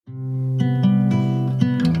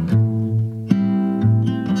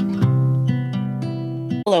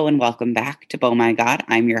and welcome back to Bo My God.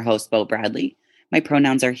 I'm your host, Bo Bradley. My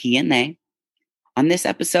pronouns are he and they. On this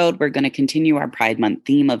episode, we're going to continue our Pride Month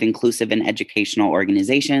theme of inclusive and educational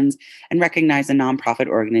organizations and recognize a nonprofit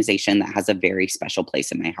organization that has a very special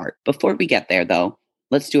place in my heart. Before we get there, though,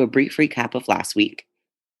 let's do a brief recap of last week.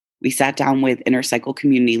 We sat down with Inner Cycle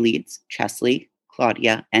community leads, Chesley,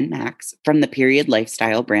 Claudia, and Max from the period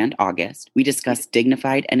lifestyle brand August. We discussed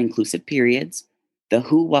dignified and inclusive periods, the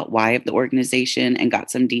who, what, why of the organization, and got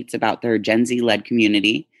some deets about their Gen Z-led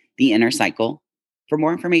community, the Inner Cycle. For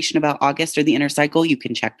more information about August or the Inner Cycle, you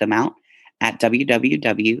can check them out at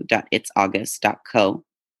www.itsaugust.co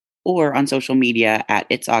or on social media at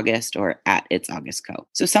It's August or at It's August Co.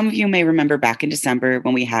 So some of you may remember back in December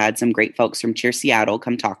when we had some great folks from Cheer Seattle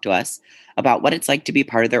come talk to us about what it's like to be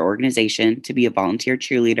part of their organization, to be a volunteer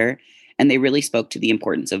cheerleader, and they really spoke to the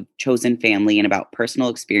importance of chosen family and about personal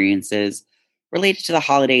experiences related to the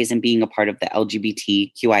holidays and being a part of the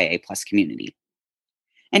LGBTQIA+ community.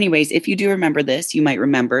 Anyways, if you do remember this, you might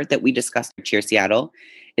remember that we discussed Cheer Seattle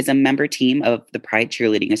is a member team of the Pride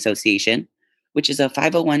Cheerleading Association, which is a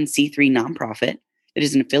 501c3 nonprofit that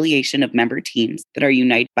is an affiliation of member teams that are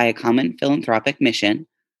united by a common philanthropic mission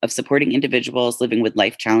of supporting individuals living with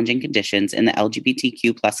life-challenging conditions in the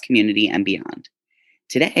LGBTQ+ community and beyond.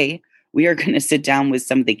 Today, we are going to sit down with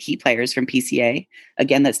some of the key players from PCA,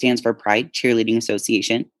 again, that stands for Pride Cheerleading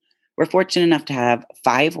Association. We're fortunate enough to have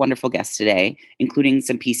 5 wonderful guests today, including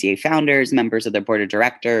some PCA founders, members of their board of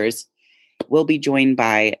directors. We'll be joined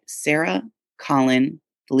by Sarah, Colin,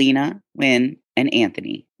 Felina, Wynn, and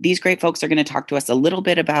Anthony. These great folks are going to talk to us a little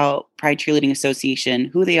bit about Pride Cheerleading Association,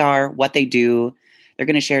 who they are, what they do. They're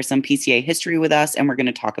going to share some PCA history with us, and we're going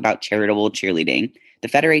to talk about Charitable Cheerleading, the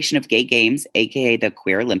Federation of Gay Games, aka the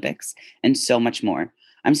Queer Olympics, and so much more.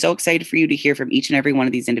 I'm so excited for you to hear from each and every one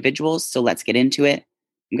of these individuals, so let's get into it.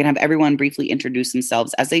 I'm going to have everyone briefly introduce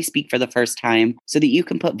themselves as they speak for the first time so that you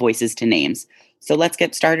can put voices to names. So let's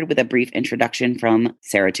get started with a brief introduction from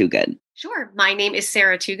Sarah Toogood. Sure. My name is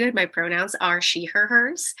Sarah Toogood. My pronouns are she, her,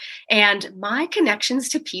 hers. And my connections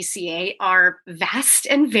to PCA are vast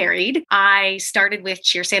and varied. I started with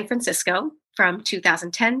Cheer San Francisco from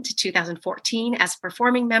 2010 to 2014 as a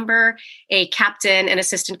performing member, a captain, an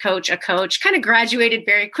assistant coach, a coach, kind of graduated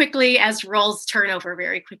very quickly as roles turn over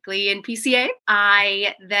very quickly in PCA.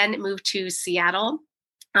 I then moved to Seattle.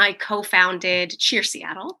 I co-founded Cheer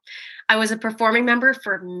Seattle. I was a performing member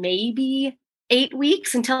for maybe 8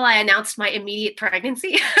 weeks until I announced my immediate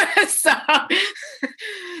pregnancy.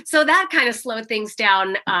 So that kind of slowed things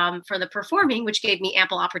down for the performing, which gave me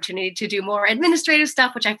ample opportunity to do more administrative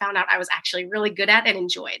stuff, which I found out I was actually really good at and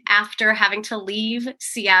enjoyed. After having to leave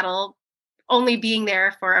Seattle, only being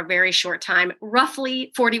there for a very short time,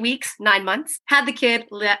 roughly 40 weeks, 9 months, had the kid,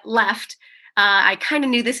 left. I kind of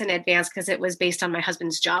knew this in advance because it was based on my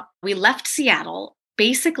husband's job. We left Seattle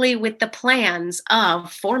basically with the plans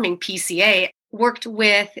of forming PCA, worked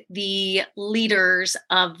with the leaders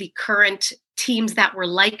of the current teams that were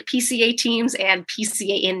like PCA teams and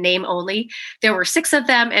PCA in name only. There were 6 of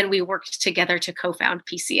them, and we worked together to co-found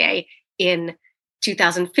PCA in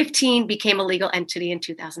 2015, became a legal entity in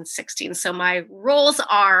 2016. So my roles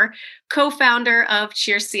are co-founder of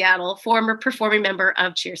Cheer Seattle, former performing member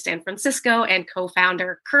of Cheer San Francisco, and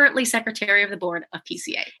co-founder, currently secretary of the board of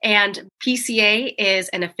PCA. And PCA is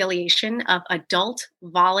an affiliation of adult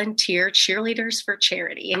volunteer cheerleaders for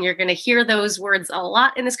charity. And you're going to hear those words a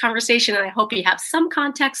lot in this conversation, and I hope you have some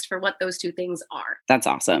context for what those two things are. That's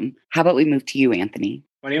awesome. How about we move to you, Anthony?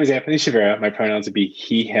 My name is Anthony Chavera. My pronouns would be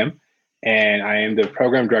he, him. And I am the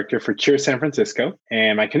program director for Cheer San Francisco.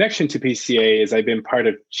 And my connection to PCA is I've been part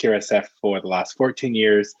of Cheer SF for the last 14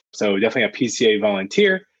 years. So definitely a PCA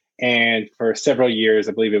volunteer. And for several years,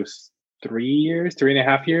 I believe it was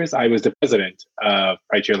 3.5 years, I was the president of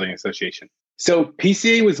Pride Cheerleading Association. So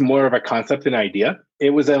PCA was more of a concept than idea.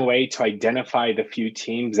 It was a way to identify the few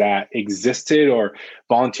teams that existed or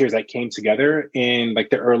volunteers that came together in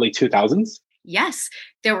like the early 2000s. Yes,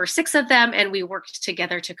 there were 6 of them, and we worked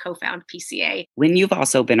together to co-found PCA. When you've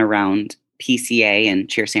also been around PCA and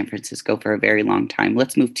Cheer San Francisco for a very long time,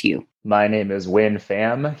 let's move to you. My name is Wynn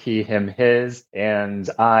Pham, he, him, his, and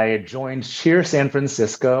I joined Cheer San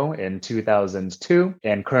Francisco in 2002,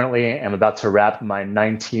 and currently am about to wrap my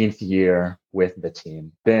 19th year with the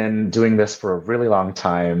team. Been doing this for a really long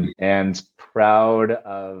time, and proud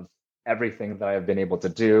of everything that I've been able to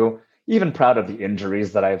do. Even proud of the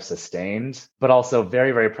injuries that I've sustained, but also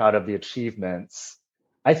very, very proud of the achievements.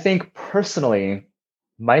 I think personally,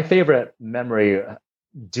 my favorite memory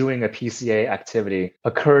doing a PCA activity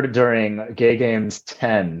occurred during Gay Games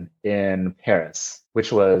 10 in Paris,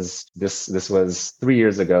 which was this was 3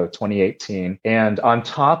 years ago, 2018. And on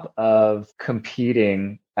top of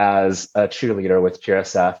competing as a cheerleader with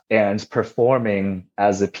GSF and performing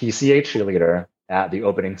as a PCA cheerleader at the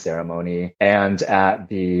opening ceremony and at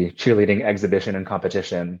the cheerleading exhibition and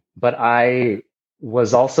competition, but I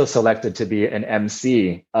was also selected to be an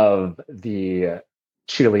MC of the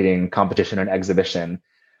cheerleading competition and exhibition,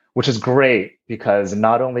 which is great because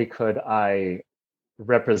not only could I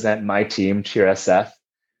represent my team, Cheer SF,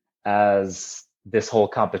 as this whole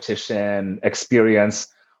competition experience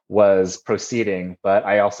was proceeding, but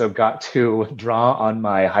I also got to draw on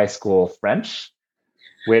my high school French,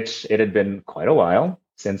 which it had been quite a while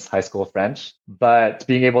since high school French, but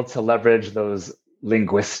being able to leverage those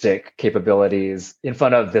linguistic capabilities in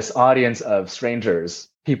front of this audience of strangers,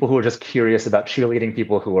 people who were just curious about cheerleading,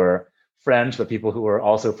 people who were French, but people who were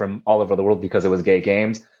also from all over the world because it was Gay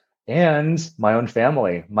Games, and my own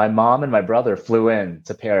family. My mom and my brother flew in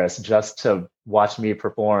to Paris just to watch me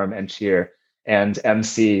perform and cheer and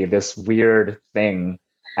MC this weird thing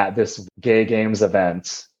at this Gay Games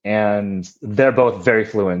event. And they're both very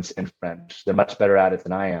fluent in French. They're much better at it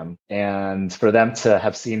than I am. And for them to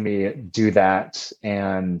have seen me do that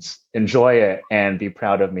and enjoy it and be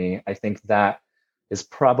proud of me, I think that is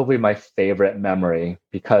probably my favorite memory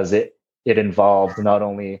because it involved not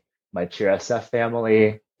only my CheerSF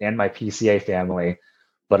family and my PCA family,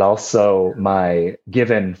 but also my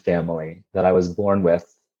Given family that I was born with.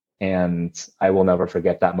 And I will never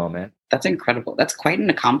forget that moment. That's incredible. That's quite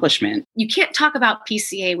an accomplishment. You can't talk about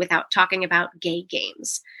PCA without talking about Gay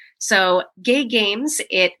Games. So Gay Games,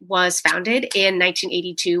 it was founded in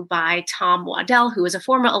 1982 by Tom Waddell, who was a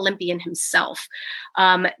former Olympian himself.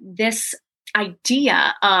 This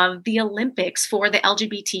idea of the Olympics for the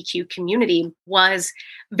LGBTQ community was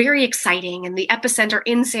very exciting. And the epicenter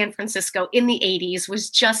in San Francisco in the 80s was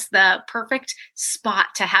just the perfect spot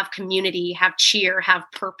to have community, have cheer, have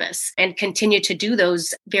purpose, and continue to do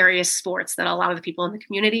those various sports that a lot of the people in the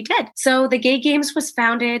community did. So the Gay Games was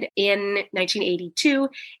founded in 1982,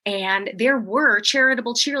 and there were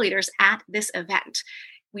charitable cheerleaders at this event.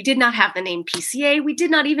 We did not have the name PCA. We did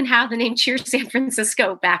not even have the name Cheer San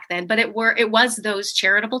Francisco back then, but it was those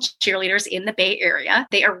charitable cheerleaders in the Bay Area.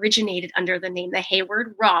 They originated under the name the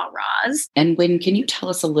Hayward Rah-Rahs. And can you tell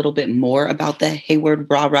us a little bit more about the Hayward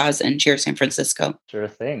Rah-Rahs and Cheer San Francisco? Sure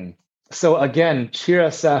thing. So again, Cheer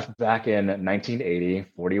SF back in 1980,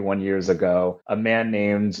 41 years ago, a man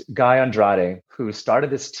named Guy Andrade, who started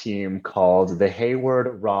this team called the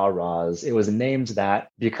Hayward Rah-Rahs. It was named that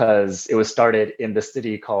because it was started in the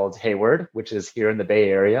city called Hayward, which is here in the Bay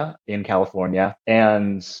Area in California.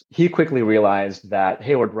 And he quickly realized that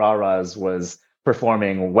Hayward Rah-Rahs was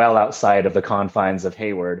performing well outside of the confines of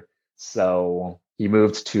Hayward. So he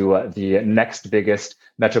moved to the next biggest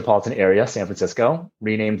metropolitan area, San Francisco,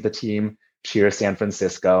 renamed the team Cheer San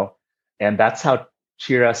Francisco. And that's how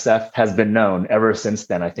Cheer SF has been known ever since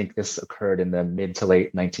then. I think this occurred in the mid to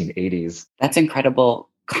late 1980s. That's incredible.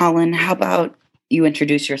 Colin, how about you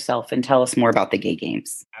introduce yourself and tell us more about the Gay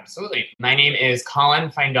Games? Absolutely. My name is Colin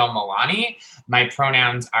Feindel Milani. My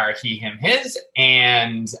pronouns are he, him, his,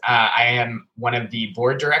 and I am one of the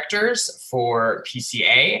board directors for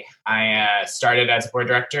PCA. I started as board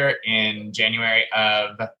director in January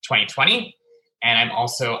of 2020, and I'm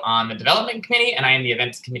also on the development committee, and I am the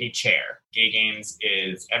events committee chair. Gay Games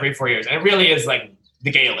is every 4 years, and it really is like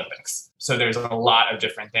the Gay Olympics. So there's a lot of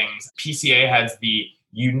different things. PCA has the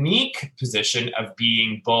unique position of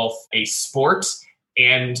being both a sport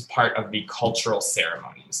and part of the cultural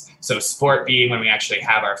ceremonies. So sport being when we actually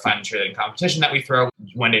have our fun cheerleading competition that we throw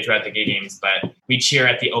one day throughout the Gay Games, but we cheer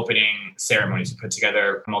at the opening ceremonies. We put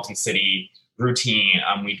together a multi-city routine.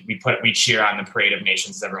 We cheer on the Parade of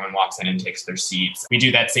Nations as everyone walks in and takes their seats. We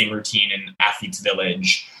do that same routine in Athletes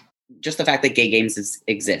Village. Just the fact that Gay Games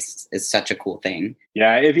exists is such a cool thing.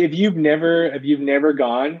 Yeah, if you've never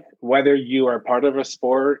gone, whether you are part of a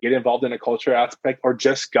sport, get involved in a culture aspect, or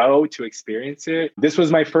just go to experience it. This was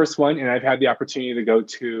my first one, and I've had the opportunity to go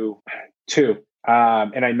to two,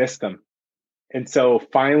 and I missed them. And so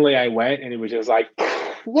finally I went, and it was just like,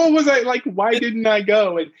 what was I like? Why didn't I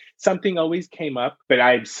go? And something always came up, but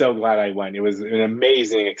I'm so glad I went. It was an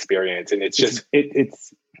amazing experience, and it's just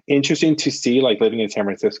it's interesting to see, like, living in San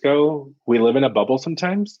Francisco, we live in a bubble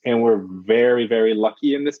sometimes, and we're very, very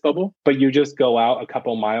lucky in this bubble. But you just go out a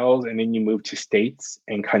couple miles and then you move to states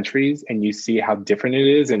and countries and you see how different it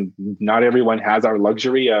is. And not everyone has our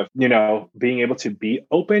luxury of, being able to be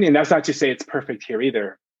open. And that's not to say it's perfect here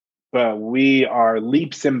either, but we are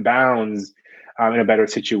leaps and bounds in a better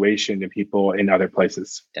situation than people in other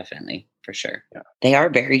places. Definitely, for sure. Yeah. They are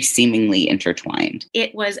very seemingly intertwined.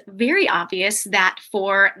 It was very obvious that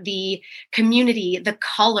for the community, the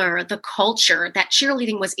color, the culture, that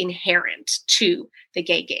cheerleading was inherent to the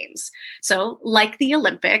gay games. So like the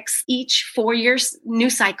Olympics, each 4 years new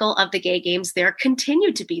cycle of the gay games, there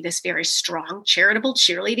continued to be this very strong charitable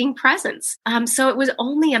cheerleading presence. So it was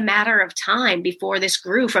only a matter of time before this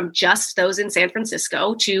grew from just those in San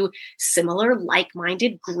Francisco to similar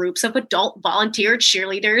like-minded groups of adult volunteer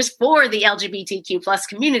cheerleaders for the LGBTQ plus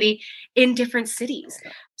community in different cities.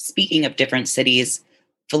 Speaking of different cities,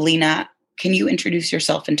 Felina, can you introduce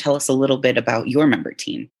yourself and tell us a little bit about your member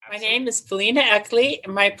team? My name is Felina Eckley.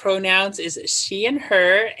 My pronouns is she and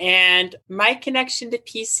her. And my connection to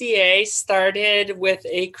PCA started with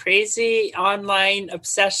a crazy online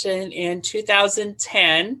obsession in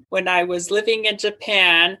 2010 when I was living in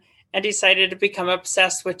Japan and decided to become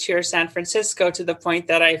obsessed with Cheer San Francisco to the point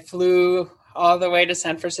that I flew all the way to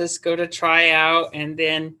San Francisco to try out. And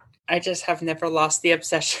then I just have never lost the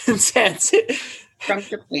obsession since. From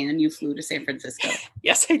Japan, you flew to San Francisco.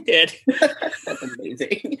 Yes, I did. That's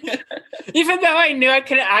amazing. Even though I knew I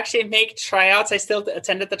couldn't actually make tryouts, I still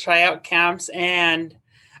attended the tryout camps, and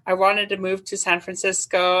I wanted to move to San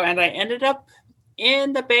Francisco, and I ended up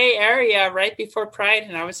in the Bay Area right before Pride,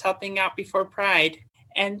 and I was helping out before Pride.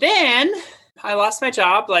 And then I lost my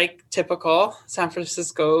job, like typical San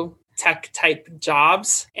Francisco tech type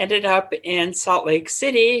jobs. Ended up in Salt Lake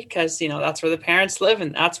City because, that's where the parents live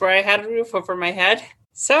and that's where I had a roof over my head.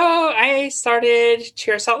 So I started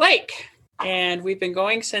Cheer Salt Lake, and we've been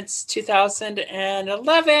going since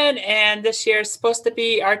 2011. And this year is supposed to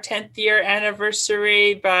be our 10th year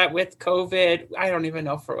anniversary, but with COVID, I don't even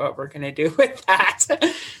know for what we're going to do with that.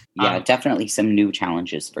 Yeah, definitely some new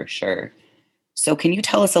challenges for sure. So can you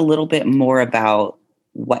tell us a little bit more about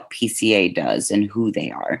what PCA does and who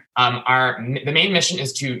they are? The main mission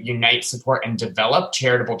is to unite, support, and develop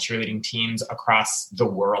charitable cheerleading teams across the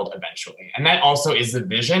world eventually. And that also is the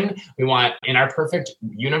vision. We want, in our perfect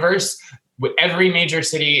universe, every major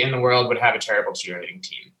city in the world would have a charitable cheerleading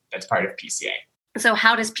team that's part of PCA. So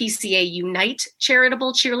how does PCA unite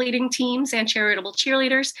charitable cheerleading teams and charitable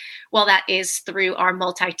cheerleaders? Well, that is through our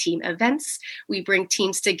multi-team events. We bring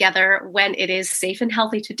teams together when it is safe and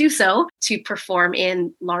healthy to do so to perform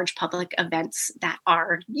in large public events that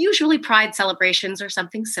are usually Pride celebrations or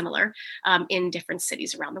something similar in different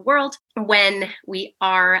cities around the world. When we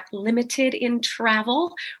are limited in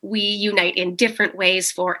travel, we unite in different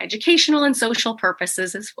ways for educational and social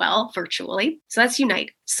purposes as well, virtually. So that's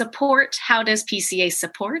unite. Support. How does PCA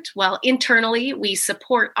support? Well, internally, we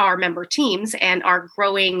support our member teams and our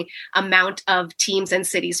growing amount of teams and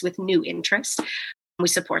cities with new interests. We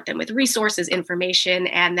support them with resources, information,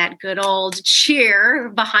 and that good old cheer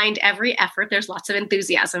behind every effort. There's lots of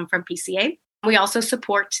enthusiasm from PCA. We also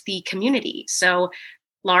support the community. So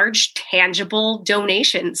large, tangible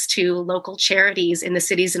donations to local charities in the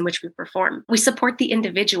cities in which we perform. We support the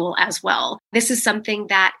individual as well. This is something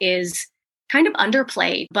that is kind of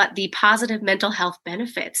underplayed, but the positive mental health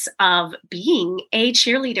benefits of being a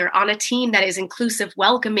cheerleader on a team that is inclusive,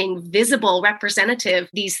 welcoming, visible, representative,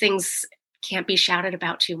 these things can't be shouted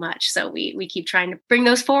about too much. So we keep trying to bring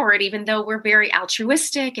those forward, even though we're very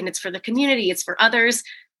altruistic and it's for the community, it's for others.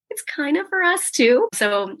 It's kind of for us too.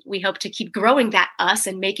 So we hope to keep growing that us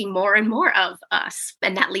and making more and more of us.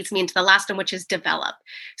 And that leads me into the last one, which is develop.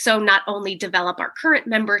 So not only develop our current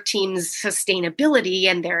member teams' sustainability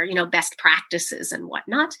and their, best practices and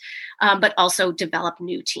whatnot, but also develop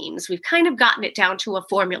new teams. We've kind of gotten it down to a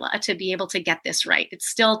formula to be able to get this right. It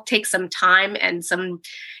still takes some time and some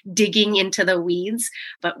digging into the weeds,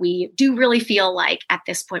 but we do really feel like at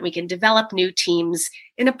this point we can develop new teams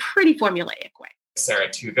in a pretty formulaic way. Sarah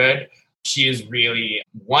Toogood. She is really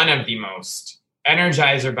one of the most,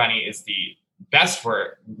 Energizer Bunny is the best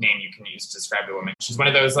name you can use to describe a woman. She's one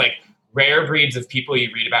of those rare breeds of people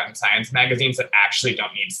you read about in science magazines that actually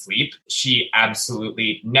don't need sleep. She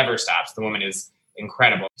absolutely never stops. The woman is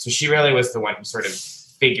incredible. So she really was the one who sort of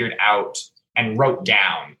figured out and wrote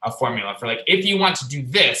down a formula for if you want to do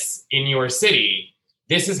this in your city,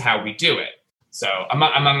 this is how we do it. So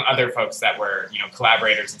among other folks that were,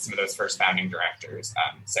 collaborators and some of those first founding directors,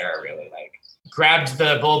 Sarah really grabbed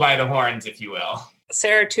the bull by the horns, if you will.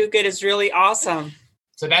 Sarah Toogood is really awesome.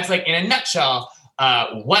 So that's in a nutshell,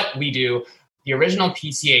 what we do. The original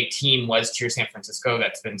PCA team was Cheer San Francisco.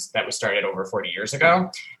 That was started over 40 years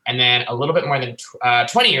ago. And then a little bit more than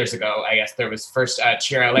 20 years ago, I guess there was first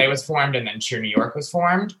Cheer LA was formed, and then Cheer New York was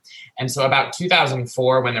formed. And so about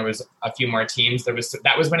 2004, when there was a few more teams, that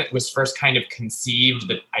was when it was first kind of conceived,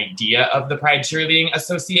 the idea of the Pride Cheerleading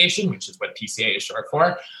Association, which is what PCA is short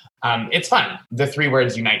for. It's fun. The three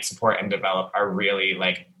words unite, support, and develop are really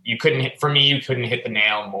like, you couldn't hit the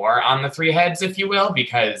nail more on the three heads, if you will,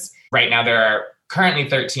 because right now there are currently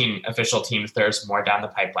 13 official teams. There's more down the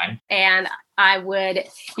pipeline. And I would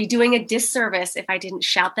be doing a disservice if I didn't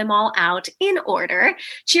shout them all out in order.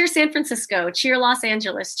 Cheer San Francisco, Cheer Los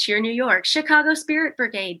Angeles, Cheer New York, Chicago Spirit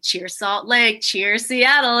Brigade, Cheer Salt Lake, Cheer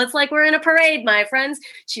Seattle. It's like we're in a parade, my friends.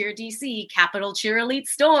 Cheer DC, Capital Cheer Elite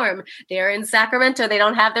Storm. They're in Sacramento. They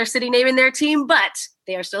don't have their city name in their team, but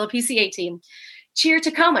they are still a PCA team. Cheer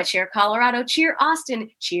Tacoma, Cheer Colorado, Cheer Austin,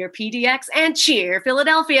 Cheer PDX, and Cheer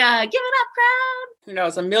Philadelphia. Give it up, crowd. You know,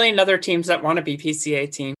 there's a million other teams that want to be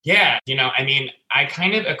PCA team. Yeah, I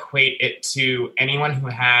kind of equate it to anyone who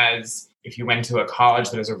has, if you went to a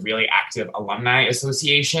college, there's a really active alumni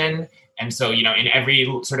association. And so, in every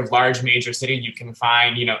sort of large major city, you can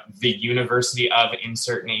find, the University of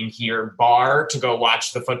insert name here bar to go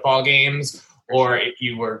watch the football games. Or if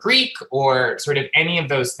you were Greek or sort of any of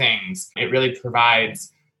those things, it really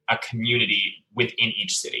provides a community within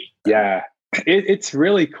each city. Yeah, it's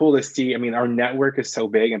really cool to see. I mean, our network is so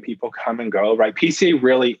big and people come and go, right? PCA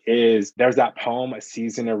really is, there's that poem, a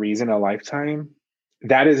season, a reason, a lifetime.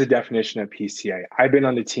 That is a definition of PCA. I've been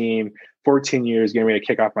on the team 14 years, getting ready to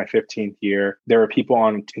kick off my 15th year. There are people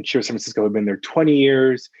in Cheer San Francisco who have been there 20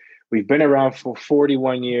 years. We've been around for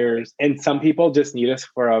 41 years. And some people just need us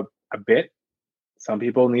for a bit. Some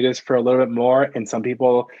people need us for a little bit more. And some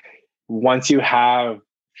people, once you have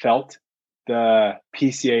felt the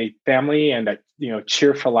PCA family and that,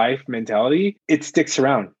 cheer for life mentality, it sticks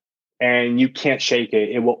around and you can't shake it.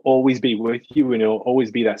 It will always be with you and it will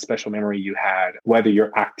always be that special memory you had, whether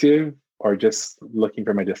you're active or just looking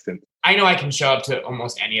from a distance. I know I can show up to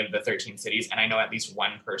almost any of the 13 cities, and I know at least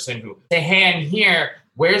one person who say, hey, I'm here.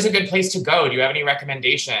 Where's a good place to go? Do you have any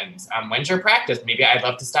recommendations? When's your practice? Maybe I'd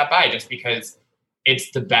love to stop by, just because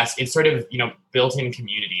it's the best. It's sort of, built-in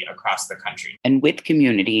community across the country. And with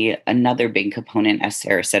community, another big component, as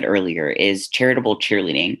Sarah said earlier, is charitable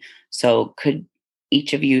cheerleading. So could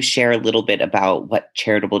each of you share a little bit about what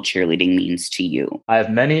charitable cheerleading means to you? I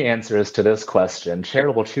have many answers to this question.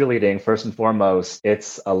 Charitable cheerleading, first and foremost,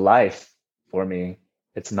 it's a life for me.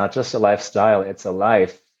 It's not just a lifestyle, it's a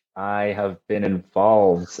life. I have been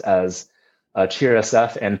involved as a Cheer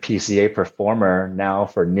SF and PCA performer now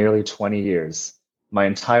for nearly 20 years. My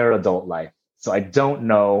entire adult life. So I don't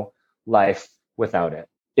know life without it.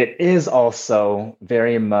 It is also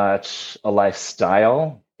very much a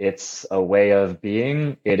lifestyle. It's a way of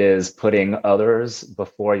being. It is putting others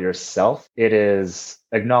before yourself. It is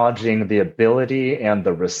acknowledging the ability and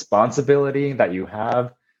the responsibility that you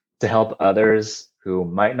have to help others who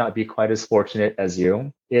might not be quite as fortunate as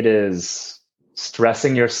you. It is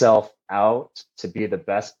stressing yourself out to be the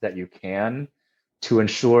best that you can to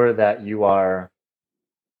ensure that you are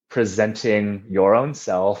presenting your own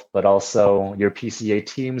self, but also your PCA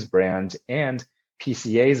team's brand and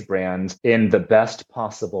PCA's brand in the best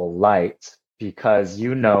possible light, because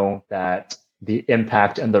you know that the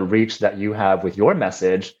impact and the reach that you have with your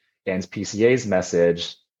message and PCA's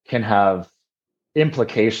message can have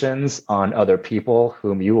implications on other people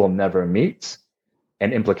whom you will never meet,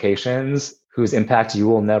 and implications whose impact you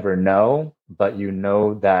will never know, but you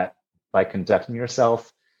know that by conducting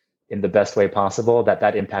yourself in the best way possible,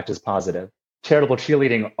 that impact is positive. Charitable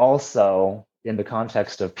cheerleading also, in the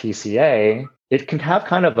context of PCA, it can have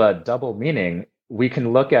kind of a double meaning. We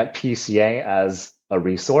can look at PCA as a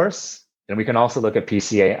resource, and we can also look at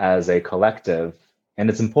PCA as a collective. And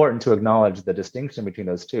it's important to acknowledge the distinction between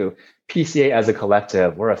those two. PCA as a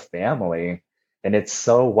collective, we're a family, and it's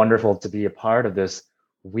so wonderful to be a part of this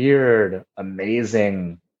weird,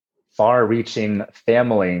 amazing, far-reaching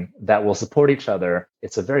family that will support each other.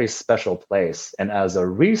 It's a very special place. And as a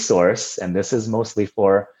resource, and this is mostly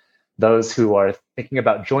for those who are thinking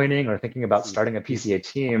about joining or thinking about starting a PCA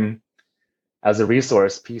team, as a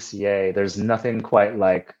resource, PCA, there's nothing quite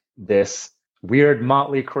like this weird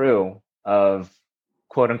motley crew of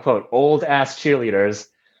quote unquote old ass cheerleaders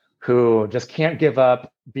who just can't give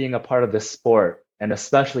up being a part of this sport, and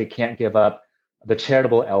especially can't give up the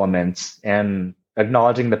charitable element and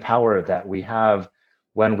acknowledging the power that we have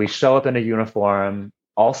when we show up in a uniform,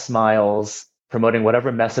 all smiles, promoting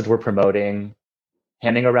whatever message we're promoting,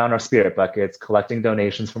 handing around our spirit buckets, collecting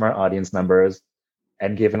donations from our audience members,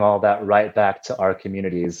 and giving all that right back to our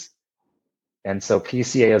communities. And so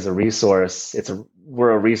PCA as a resource,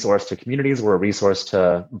 we're a resource to communities, we're a resource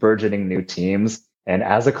to burgeoning new teams. And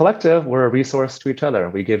as a collective, we're a resource to each other.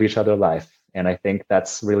 We give each other life. And I think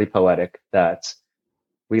that's really poetic that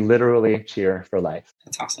we literally cheer for life.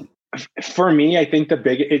 That's awesome. For me, I think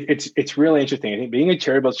it's really interesting. I think being a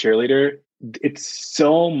charitable cheerleader, it's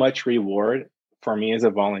so much reward for me as a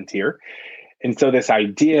volunteer. And so this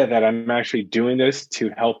idea that I'm actually doing this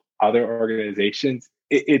to help other organizations,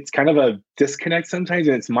 it's kind of a disconnect sometimes,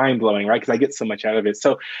 and it's mind-blowing, right? Because I get so much out of it.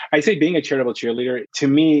 So I say being a charitable cheerleader to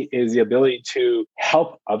me is the ability to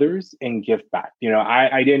help others and give back.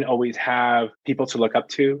 I didn't always have people to look up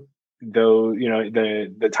to. Though,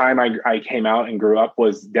 the time I came out and grew up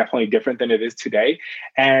was definitely different than it is today.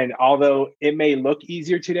 And although it may look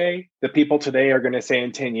easier today, the people today are going to say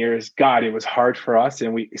in 10 years, God, it was hard for us.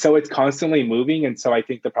 So it's constantly moving. And so I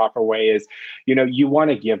think the proper way is, you want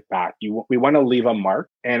to give back. We want to leave a mark.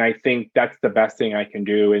 And I think that's the best thing I can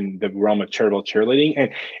do in the realm of charitable cheerleading. And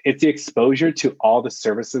it's the exposure to all the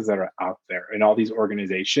services that are out there and all these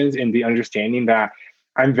organizations, and the understanding that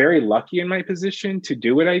I'm very lucky in my position to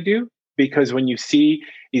do what I do, because when you see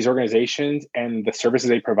these organizations and the services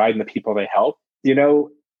they provide and the people they help,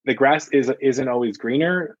 the grass isn't always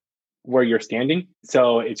greener where you're standing.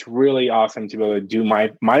 So it's really awesome to be able to do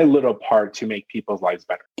my little part to make people's lives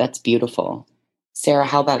better. That's beautiful. Sarah,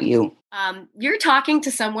 how about you? You're talking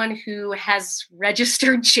to someone who has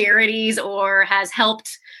registered charities or has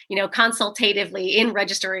helped, consultatively in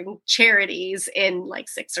registering charities in like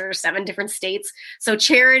 6 or 7 different states. So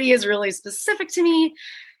charity is really specific to me.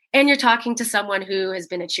 And you're talking to someone who has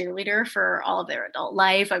been a cheerleader for all of their adult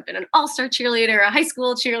life. I've been an all-star cheerleader, a high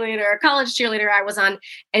school cheerleader, a college cheerleader. I was on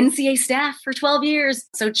NCA staff for 12 years.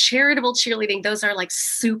 So charitable cheerleading, those are like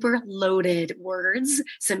super loaded words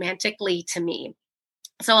semantically to me.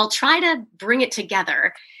 So I'll try to bring it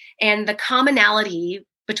together. And the commonality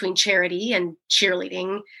between charity and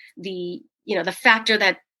cheerleading, the factor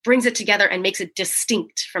that brings it together and makes it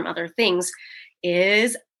distinct from other things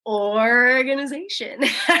is organization.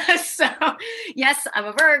 So yes, I'm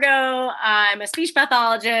a Virgo. I'm a speech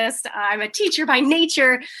pathologist. I'm a teacher by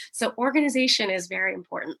nature. So organization is very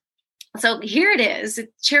important. So here it is.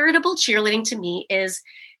 Charitable cheerleading to me is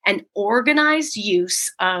an organized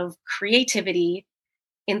use of creativity,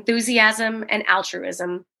 enthusiasm, and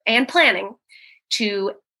altruism and planning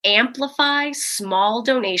to amplify small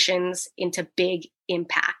donations into big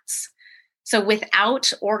impacts. So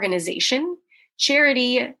without organization,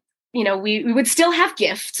 charity, we would still have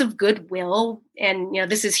gifts of goodwill, and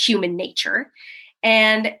this is human nature,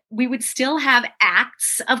 and we would still have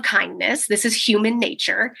acts of kindness. This is human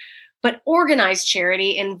nature, but organized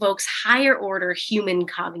charity invokes higher order human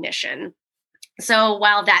cognition. So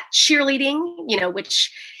while that cheerleading,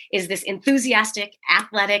 which is this enthusiastic,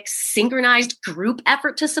 athletic, synchronized group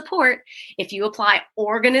effort to support, if you apply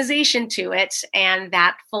organization to it and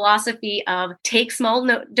that philosophy of take small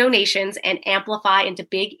donations and amplify into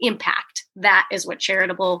big impact, that is what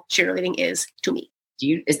charitable cheerleading is to me.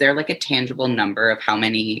 Is there like a tangible number of how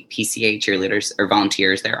many PCA cheerleaders or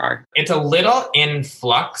volunteers there are? It's a little in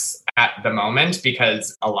flux at the moment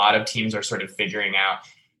because a lot of teams are sort of figuring out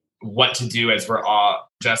what to do as we're all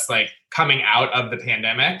just like coming out of the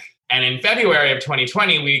pandemic. And in February of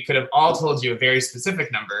 2020, we could have all told you very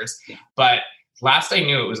specific numbers, but last I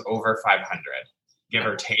knew it was over 500, give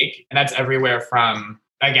or take. And that's everywhere from,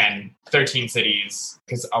 again, 13 cities,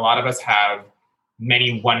 because a lot of us have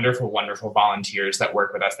many wonderful, wonderful volunteers that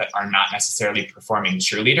work with us that are not necessarily performing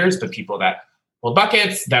cheerleaders, but people that hold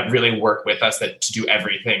buckets, that really work with us, that to do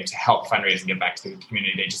everything to help fundraise and give back to the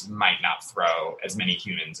community. They just might not throw as many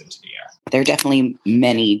humans into the air. There are definitely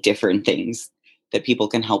many different things that people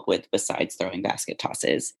can help with besides throwing basket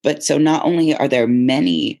tosses. But so not only are there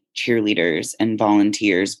many cheerleaders and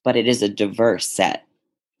volunteers, but it is a diverse set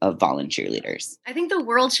of volunteer leaders. I think the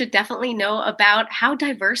world should definitely know about how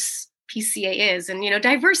diverse PCA is. And,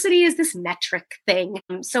 diversity is this metric thing.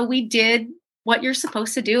 So we did what you're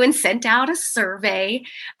supposed to do and sent out a survey.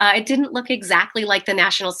 It didn't look exactly like the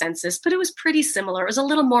national census, but it was pretty similar. It was a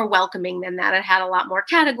little more welcoming than that. It had a lot more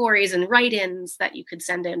categories and write-ins that you could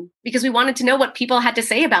send in because we wanted to know what people had to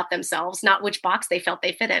say about themselves, not which box they felt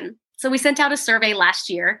they fit in. So we sent out a survey last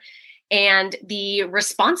year, and the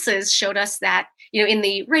responses showed us that, in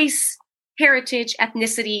the race, heritage,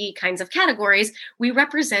 ethnicity kinds of categories, we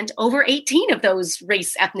represent over 18 of those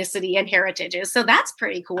race, ethnicity, and heritages. So that's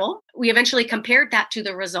pretty cool. We eventually compared that to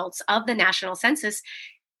the results of the national census,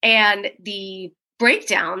 and the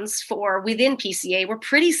breakdowns for within PCA were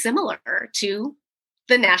pretty similar to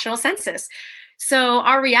the national census. So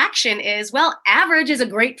our reaction is, well, average is a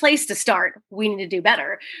great place to start. We need to do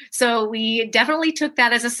better. So we definitely took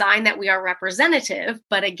that as a sign that we are representative,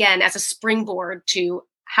 but again, as a springboard to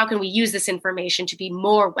how can we use this information to be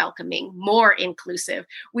more welcoming, more inclusive?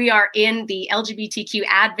 We are in the LGBTQ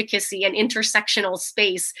advocacy and intersectional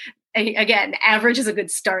space. Again, average is a good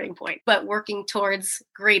starting point, but working towards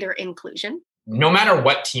greater inclusion. No matter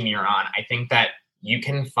what team you're on, I think that you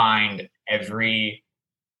can find every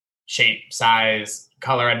shape, size,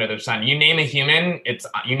 color under the sun. You name a human,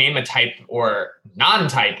 you name a type or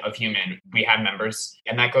non-type of human, we have members.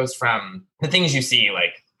 And that goes from the things you see,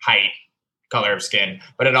 like height, color of skin,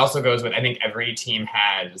 but it also goes with, I think every team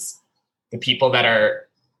has the people that are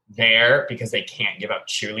there because they can't give up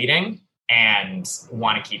cheerleading and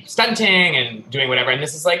want to keep stunting and doing whatever. And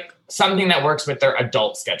this is like something that works with their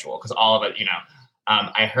adult schedule, because all of it,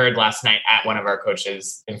 I heard last night at one of our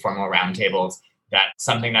coaches' informal roundtables that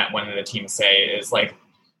something that one of the teams say is like,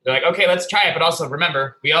 they're like, okay, let's try it. But also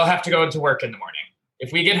remember, we all have to go into work in the morning.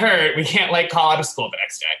 If we get hurt, we can't call out of school the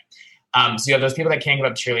next day. So you have those people that can't give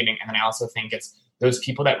up cheerleading. And then I also think it's those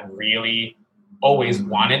people that really always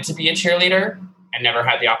wanted to be a cheerleader and never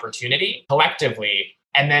had the opportunity collectively.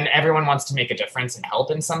 And then everyone wants to make a difference and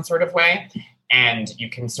help in some sort of way. And you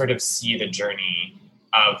can sort of see the journey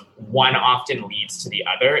of one often leads to the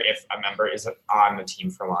other if a member is on the team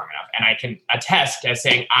for long enough. And I can attest as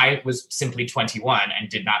saying I was simply 21 and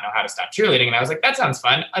did not know how to stop cheerleading. And I was like, that sounds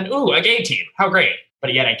fun. And ooh, a gay team. How great.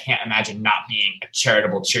 But yet I can't imagine not being a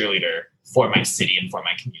charitable cheerleader for my city and for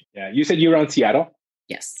my community. Yeah. You said you were on Seattle?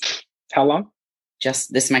 Yes. How long?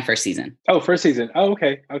 This is my first season. Oh, first season. Oh,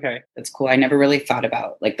 okay. Okay. That's cool. I never really thought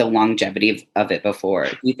about the longevity of it before.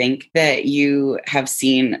 Do you think that you have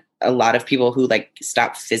seen a lot of people who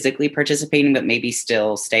stop physically participating, but maybe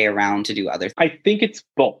still stay around to do other things? I think it's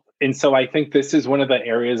both. And so I think this is one of the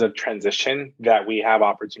areas of transition that we have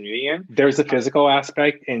opportunity in. There's a physical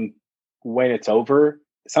aspect, and when it's over,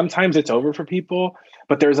 sometimes it's over for people,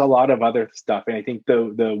 but there's a lot of other stuff. And I think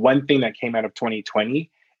the one thing that came out of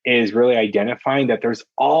 2020 is really identifying that there's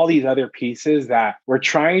all these other pieces that we're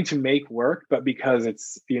trying to make work, but because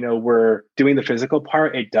it's, we're doing the physical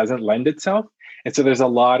part, it doesn't lend itself. And so there's a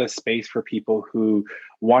lot of space for people who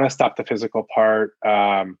want to stop the physical part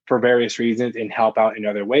for various reasons and help out in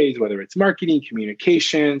other ways, whether it's marketing,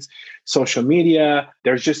 communications, social media.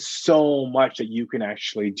 There's just so much that you can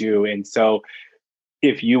actually do. And so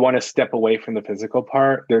if you want to step away from the physical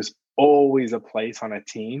part, there's always a place on a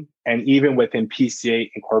team, and even within PCA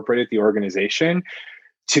Incorporated, the organization,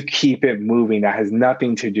 to keep it moving. That has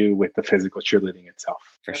nothing to do with the physical cheerleading itself.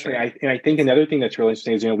 For sure. And I think another thing that's really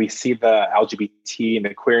interesting is, we see the LGBT and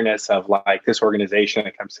the queerness of this organization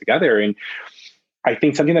that comes together. And I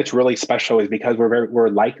think something that's really special is because we're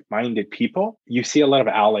like-minded people, you see a lot of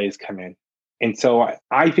allies come in. And so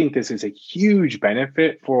I think this is a huge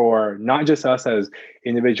benefit for not just us as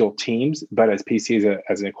individual teams, but as PCs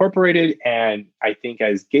as incorporated. And I think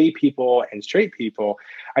as gay people and straight people,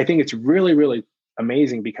 I think it's really, really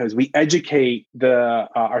amazing because we educate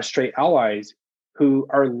our straight allies who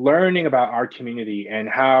are learning about our community and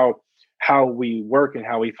how we work and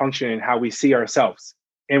how we function and how we see ourselves.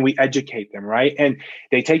 And we educate them, right? And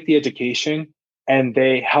they take the education and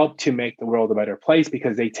they help to make the world a better place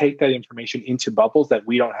because they take that information into bubbles that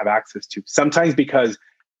we don't have access to. Sometimes because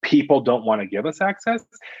people don't want to give us access,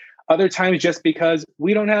 other times just because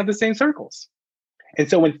we don't have the same circles. And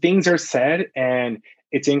so when things are said and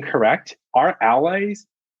it's incorrect, our allies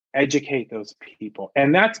educate those people.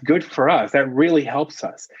 And that's good for us. That really helps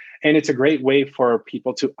us. And it's a great way for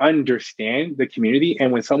people to understand the community.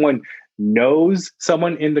 And when someone knows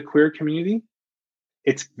someone in the queer community,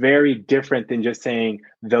 it's very different than just saying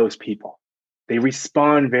those people. They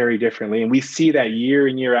respond very differently. And we see that year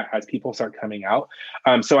in, year out as people start coming out.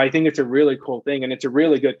 So I think it's a really cool thing. And it's a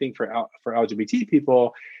really good thing for LGBT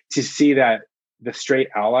people to see that the straight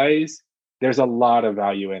allies, there's a lot of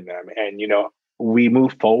value in them. And, we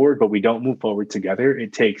move forward, but we don't move forward together.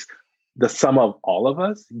 It takes the sum of all of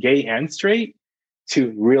us, gay and straight,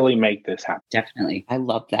 to really make this happen. Definitely. I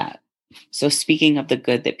love that. So speaking of the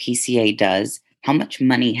good that PCA does, how much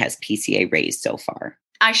money has PCA raised so far?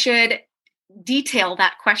 I should detail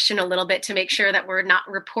that question a little bit to make sure that we're not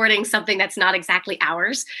reporting something that's not exactly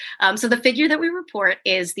ours. So the figure that we report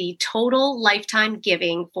is the total lifetime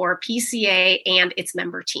giving for PCA and its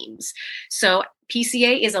member teams. So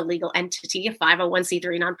PCA is a legal entity, a 501c3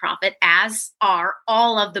 nonprofit, as are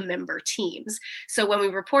all of the member teams. So when we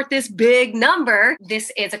report this big number,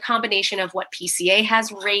 this is a combination of what PCA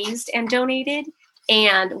has raised and donated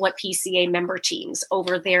and what PCA member teams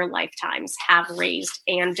over their lifetimes have raised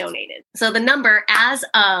and donated. So the number as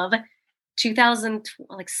of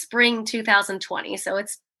spring 2020. So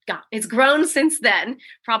it's grown since then,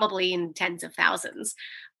 probably in tens of thousands.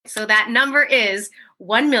 So that number is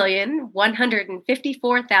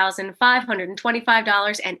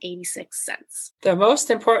 $1,154,525.86. The most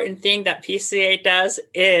important thing that PCA does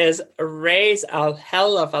is raise a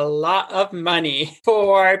hell of a lot of money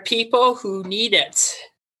for people who need it.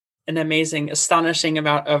 An amazing, astonishing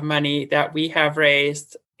amount of money that we have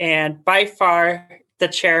raised. And by far, the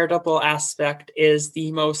charitable aspect is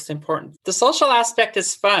the most important. The social aspect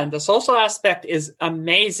is fun. The social aspect is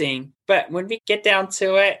amazing. But when we get down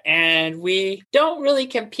to it, and we don't really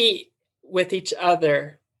compete with each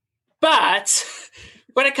other, but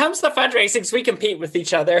when it comes to fundraisings, we compete with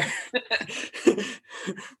each other.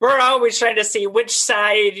 We're always trying to see which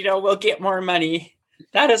side, will get more money.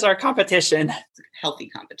 That is our competition. It's a healthy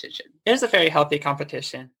competition. It is a very healthy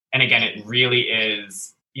competition. And again, it really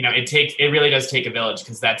is, it really does take a village,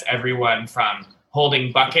 because that's everyone from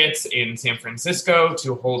holding buckets in San Francisco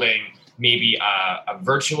to holding maybe a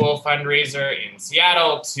virtual fundraiser in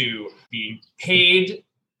Seattle to being paid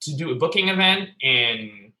to do a booking event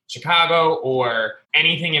in Chicago or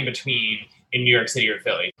anything in between in New York City or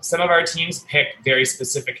Philly. Some of our teams pick very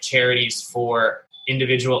specific charities for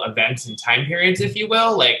individual events and time periods, if you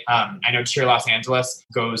will. Like I know Cheer Los Angeles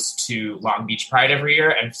goes to Long Beach Pride every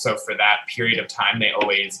year. And so for that period of time, they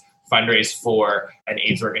always fundraise for an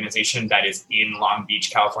AIDS organization that is in Long Beach,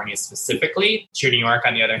 California specifically. Cheer New York,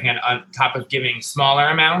 on the other hand, on top of giving smaller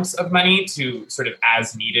amounts of money to sort of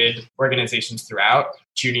as needed organizations throughout,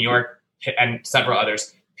 Cheer New York and several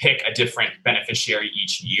others pick a different beneficiary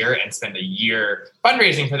each year and spend a year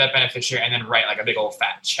fundraising for that beneficiary and then write like a big old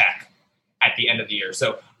fat check at the end of the year.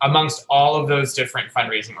 So amongst all of those different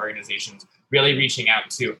fundraising organizations, really reaching out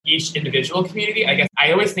to each individual community. I guess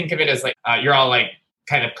I always think of it as like, you're all like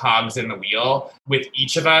kind of cogs in the wheel, with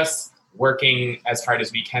each of us working as hard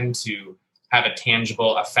as we can to have a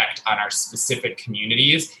tangible effect on our specific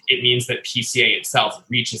communities. It means that PCA itself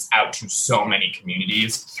reaches out to so many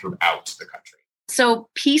communities throughout the country. So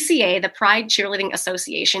PCA, the Pride Cheerleading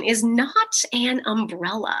Association, is not an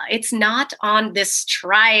umbrella. It's not on this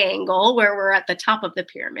triangle where we're at the top of the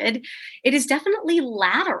pyramid. It is definitely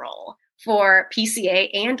lateral for PCA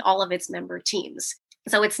and all of its member teams.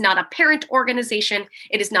 So it's not a parent organization.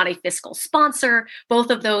 It is not a fiscal sponsor. Both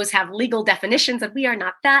of those have legal definitions, and we are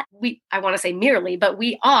not that. I want to say merely, but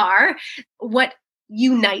we are what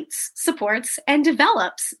unites, supports, and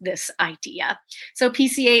develops this idea. So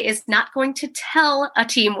PCA is not going to tell a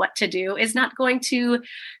team what to do, is not going to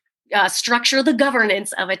structure the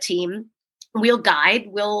governance of a team. We'll guide,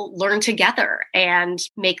 we'll learn together and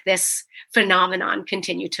make this phenomenon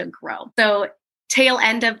continue to grow. So tail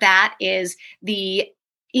end of that is the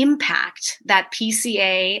impact that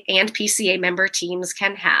PCA and PCA member teams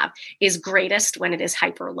can have is greatest when it is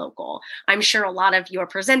hyper-local. I'm sure a lot of your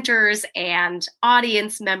presenters and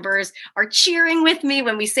audience members are cheering with me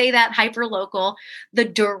when we say that hyper-local. The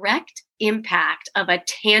direct impact of a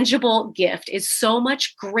tangible gift is so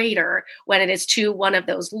much greater when it is to one of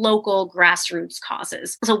those local grassroots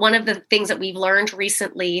causes. So one of the things that we've learned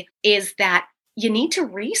recently is that you need to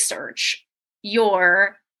research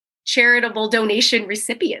your charitable donation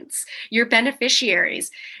recipients, your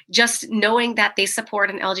beneficiaries. Just knowing that they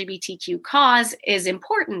support an LGBTQ cause is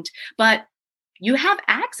important, but you have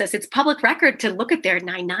access. It's public record to look at their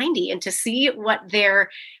 990 and to see what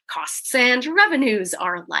their costs and revenues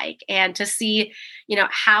are like, and to see,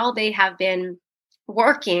 how they have been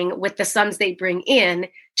working with the sums they bring in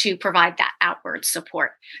to provide that outward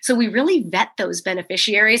support. So we really vet those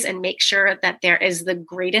beneficiaries and make sure that there is the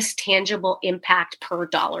greatest tangible impact per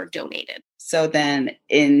dollar donated. So then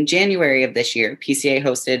in January of this year, PCA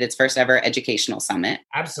hosted its first ever educational summit.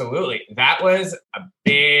 Absolutely. That was a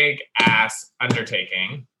big ass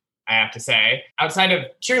undertaking, I have to say. Outside of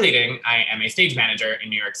cheerleading, I am a stage manager in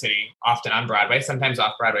New York City, often on Broadway, sometimes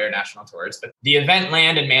off Broadway or national tours. But the event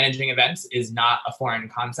land and managing events is not a foreign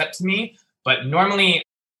concept to me. But normally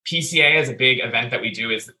PCA is a big event that we do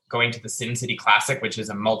is going to the Sin City Classic, which is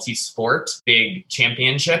a multi-sport big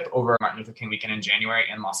championship over Martin Luther King weekend in January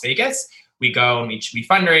in Las Vegas. We go and we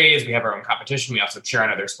fundraise, we have our own competition, we also cheer on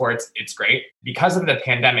other sports. It's great. Because of the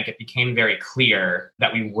pandemic, it became very clear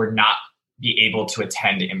that we were not be able to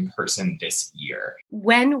attend in person this year.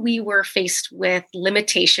 When we were faced with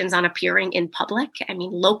limitations on appearing in public,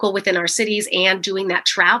 local within our cities, and doing that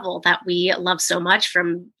travel that we love so much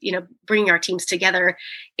from, bringing our teams together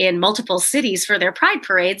in multiple cities for their pride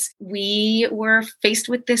parades, we were faced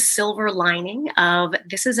with this silver lining of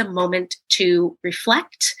this is a moment to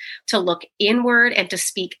reflect, to look inward, and to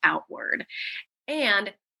speak outward.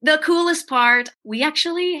 And The coolest part, we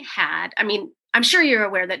actually had, I mean, I'm sure you're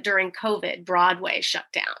aware that during COVID, Broadway shut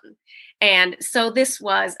down. And so this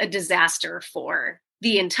was a disaster for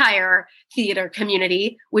the entire theater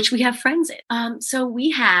community, which we have friends in. So we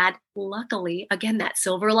had, luckily, again, that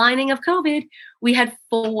silver lining of COVID, we had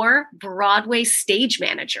 4 Broadway stage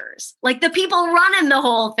managers, like the people running the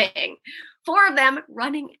whole thing, 4 of them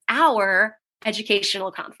running our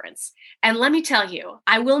educational conference. And let me tell you,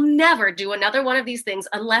 I will never do another one of these things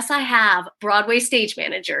unless I have Broadway stage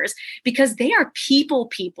managers, because they are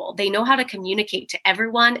people. They know how to communicate to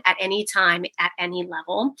everyone at any time, at any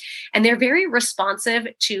level. And they're very responsive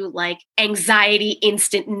to like anxiety,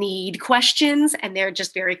 instant need questions. And they're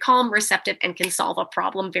just very calm, receptive, and can solve a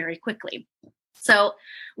problem very quickly. So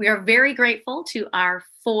we are very grateful to our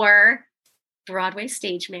 4 Broadway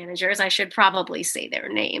stage managers. I should probably say their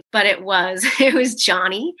name, but it was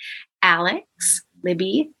Johnny, Alex,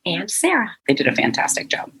 Libby, and Sarah. They did a fantastic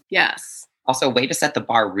job. Yes. Also, way to set the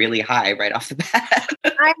bar really high right off the bat.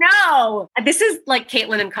 I know. This is like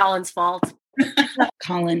Caitlin and Colin's fault.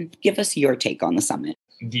 Colin, give us your take on the summit.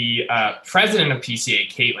 The president of PCA,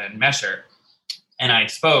 Caitlin Mesher, and I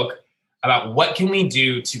spoke about what can we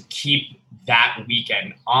do to keep that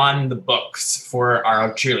weekend on the books for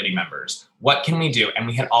our cheerleading members. What can we do? And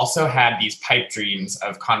we had also had these pipe dreams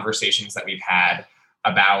of conversations that we've had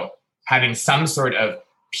about having some sort of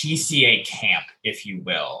PCA camp, if you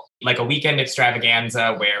will, like a weekend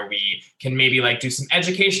extravaganza where we can maybe like do some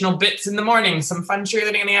educational bits in the morning, some fun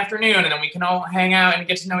cheerleading in the afternoon, and then we can all hang out and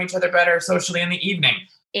get to know each other better socially in the evening.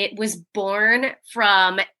 It was born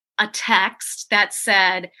from a text that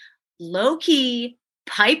said, low-key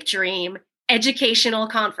pipe dream educational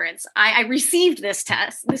conference. I received this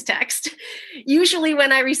text. Usually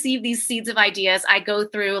when I receive these seeds of ideas, I go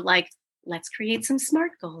through like, let's create some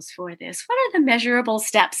SMART goals for this. What are the measurable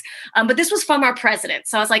steps? But this was from our president.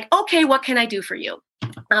 So I was like, okay, what can I do for you?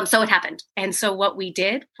 So it happened. And so what we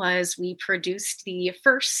did was we produced the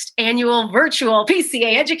first annual virtual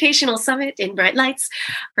PCA Educational Summit in bright lights,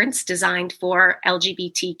 prints designed for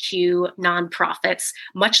LGBTQ nonprofits,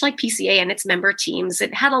 much like PCA and its member teams.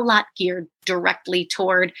 It had a lot geared directly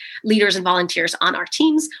toward leaders and volunteers on our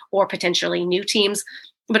teams or potentially new teams.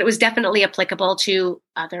 But it was definitely applicable to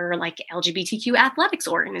other like LGBTQ athletics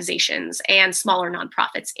organizations and smaller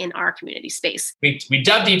nonprofits in our community space. We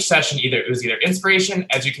dubbed each session it was either inspiration,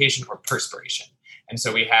 education, or perspiration. And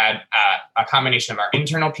so we had a combination of our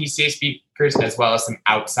internal PCA speakers as well as some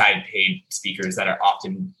outside paid speakers that are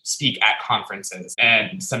often speak at conferences,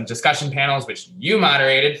 and some discussion panels, which you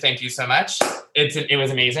moderated. Thank you so much. It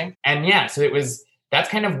was amazing. And yeah, so that's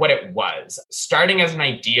kind of what it was, starting as an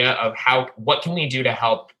idea of what can we do to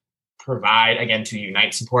help provide, again, to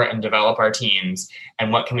unite, support, and develop our teams,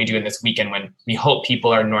 and what can we do in this weekend when we hope people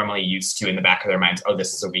are normally used to in the back of their minds, oh,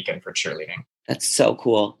 this is a weekend for cheerleading. That's so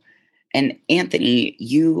cool. And Anthony,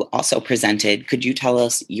 you also presented. Could you tell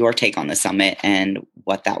us your take on the summit and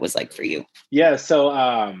what that was like for you? Yeah, so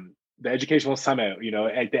the Educational Summit,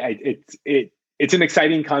 it's an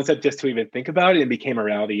exciting concept just to even think about it, and became a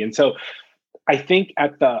reality. And so I think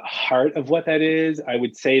at the heart of what that is, I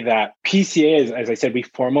would say that PCA, as I said, we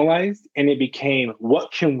formalized, and it became,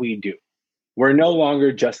 what can we do? We're no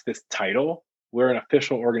longer just this title. We're an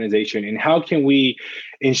official organization. And how can we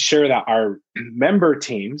ensure that our member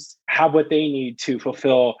teams have what they need to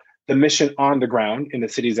fulfill the mission on the ground in the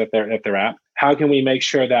cities that they're at? How can we make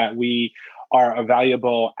sure that we are a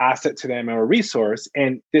valuable asset to them and a resource?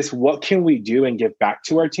 And this, what can we do and give back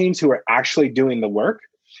to our teams who are actually doing the work,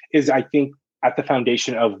 is, I think, at the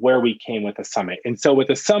foundation of where we came with the summit. And so with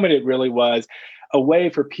the summit, it really was a way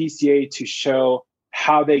for PCA to show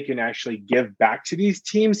how they can actually give back to these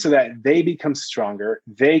teams so that they become stronger,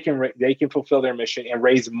 they can fulfill their mission and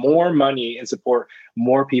raise more money and support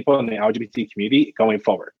more people in the LGBT community going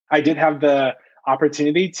forward. I did have the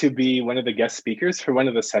opportunity to be one of the guest speakers for one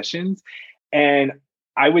of the sessions. And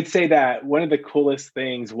I would say that one of the coolest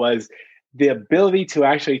things was the ability to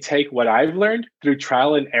actually take what I've learned through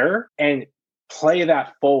trial and error and play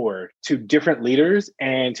that forward to different leaders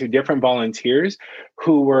and to different volunteers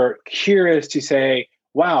who were curious to say,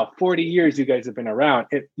 wow, 40 years you guys have been around.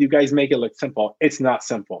 You guys make it look simple. It's not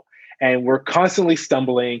simple. And we're constantly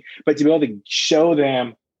stumbling, but to be able to show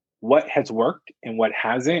them what has worked and what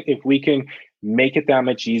hasn't, if we can make it that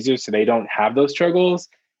much easier so they don't have those struggles,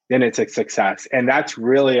 then it's a success. And that's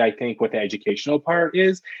really, I think, what the educational part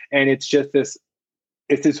is. And it's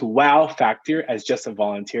this wow factor as just a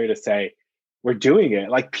volunteer to say, we're doing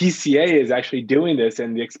it. Like PCA is actually doing this,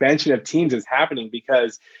 and the expansion of teams is happening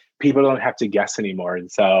because people don't have to guess anymore.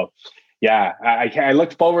 And so Yeah, I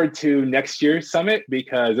look forward to next year's summit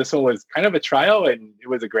because this one was kind of a trial and it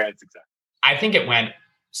was a grand success. I think it went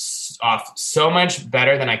off so much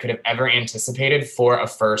better than I could have ever anticipated for a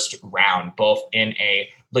first round, both in a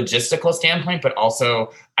logistical standpoint, but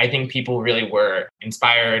also I think people really were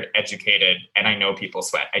inspired, educated, and I know people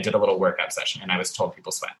sweat. I did a little workout session and I was told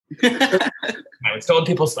people sweat.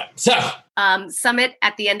 So Summit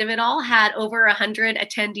at the end of it all had over 100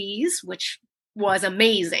 attendees, which was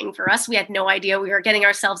amazing for us. We had no idea we were getting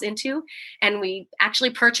ourselves into, and we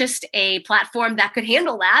actually purchased a platform that could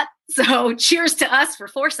handle that. So cheers to us for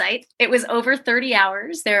foresight. It was over 30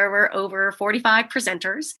 hours. There were over 45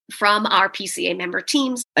 presenters from our PCA member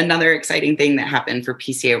teams. Another exciting thing that happened for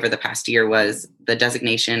PCA over the past year was the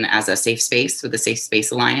designation as a safe space with the Safe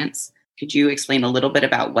Space Alliance. Could you explain a little bit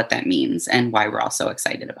about what that means and why we're all so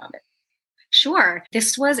excited about it? Sure.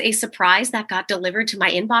 This was a surprise that got delivered to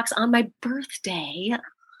my inbox on my birthday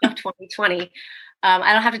of 2020.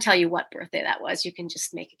 I don't have to tell you what birthday that was. You can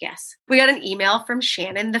just make a guess. We got an email from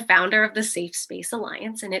Shannon, the founder of the Safe Space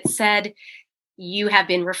Alliance, and it said, "You have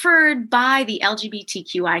been referred by the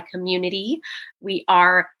LGBTQI community. We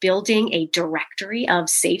are building a directory of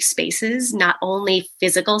safe spaces, not only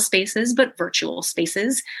physical spaces, but virtual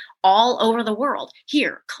spaces all over the world.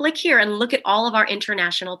 Here, click here and look at all of our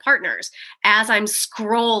international partners." As I'm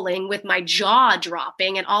scrolling with my jaw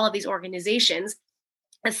dropping at all of these organizations,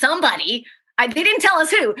 somebody, they didn't tell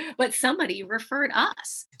us who, but somebody referred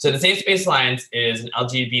us. So the Safe Space Alliance is an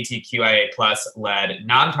LGBTQIA+ led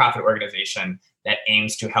nonprofit organization that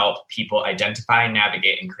aims to help people identify,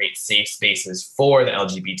 navigate, and create safe spaces for the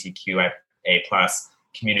LGBTQIA+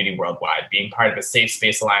 community worldwide. Being part of the Safe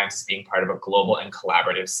Space Alliance is being part of a global and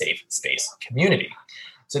collaborative safe space community.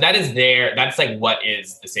 So that's like what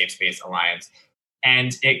is the Safe Space Alliance.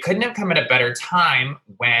 And it couldn't have come at a better time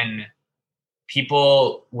when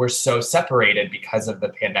people were so separated because of the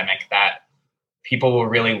pandemic that people were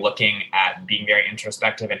really looking at being very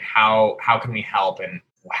introspective and how can we help and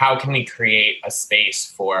how can we create a space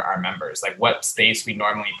for our members? Like what space we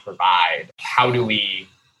normally provide, how do we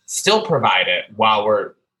still provide it while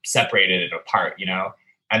we're separated and apart, you know?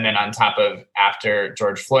 And then on top of after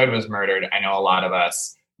George Floyd was murdered, I know a lot of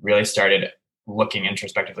us really started looking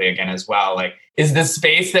introspectively again as well. Like, is the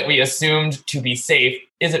space that we assumed to be safe,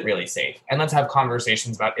 is it really safe? And let's have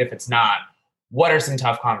conversations about if it's not, what are some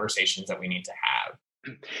tough conversations that we need to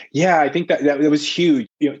have? Yeah, I think that was huge.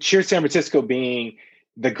 You know, Cheer San Francisco being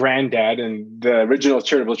the granddad and the original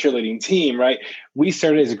charitable cheerleading team, right? We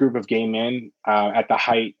started as a group of gay men at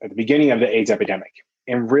the beginning of the AIDS epidemic.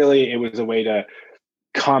 And really, it was a way to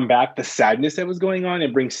combat the sadness that was going on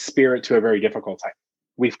and bring spirit to a very difficult time.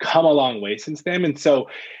 We've come a long way since then. And so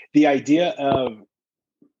the idea of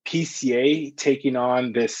PCA taking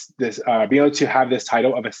on this being able to have this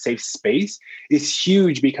title of a safe space is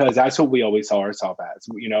huge because that's what we always saw ourselves as.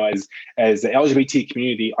 You know, as the LGBT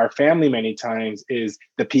community, our family many times is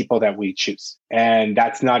the people that we choose. And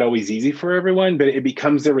that's not always easy for everyone, but it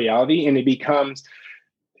becomes the reality and it becomes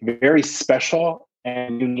very special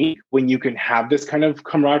and unique when you can have this kind of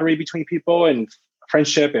camaraderie between people and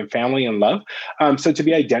friendship and family and love. So to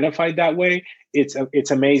be identified that way, it's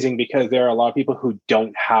amazing because there are a lot of people who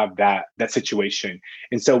don't have that situation.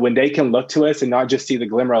 And so when they can look to us and not just see the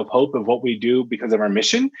glimmer of hope of what we do because of our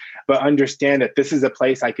mission, but understand that this is a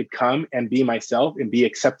place I could come and be myself and be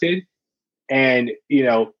accepted and, you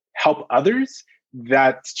know, help others,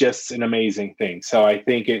 that's just an amazing thing. So I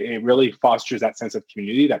think it really fosters that sense of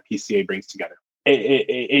community that PCA brings together.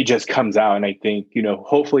 It just comes out. And I think, you know,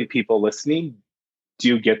 hopefully people listening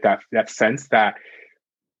do get that sense that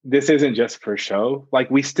this isn't just for show. Like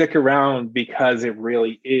we stick around because it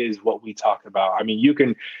really is what we talk about. I mean, you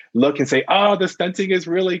can look and say, oh, the stunting is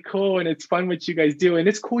really cool and it's fun what you guys do. And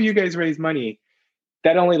it's cool you guys raise money.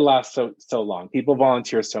 That only lasts so long. People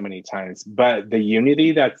volunteer so many times, but the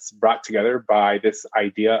unity that's brought together by this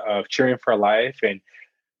idea of cheering for life and,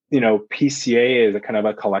 you know, PCA is a kind of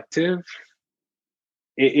a collective.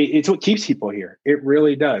 It's what keeps people here. It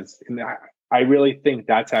really does. And I really think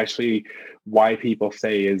that's actually why people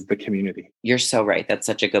say is the community. You're so right. That's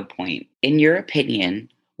such a good point. In your opinion,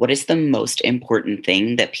 what is the most important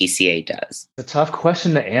thing that PCA does? It's a tough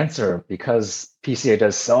question to answer because PCA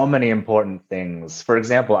does so many important things. For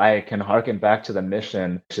example, I can harken back to the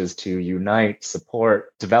mission, which is to unite,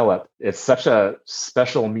 support, develop. It's such a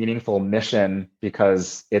special, meaningful mission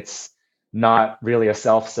because it's not really a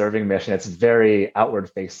self-serving mission. It's very outward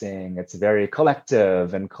facing. It's very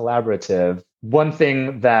collective and collaborative. One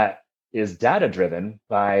thing that is data-driven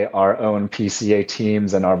by our own PCA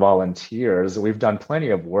teams and our volunteers, we've done plenty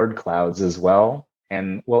of word clouds as well.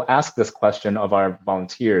 And we'll ask this question of our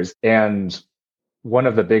volunteers. And one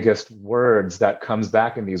of the biggest words that comes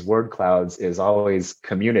back in these word clouds is always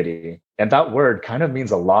community. And that word kind of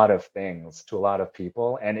means a lot of things to a lot of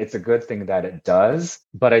people. And it's a good thing that it does.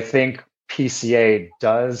 But I think PCA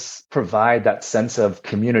does provide that sense of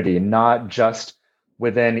community, not just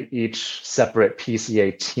within each separate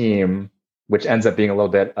PCA team, which ends up being a little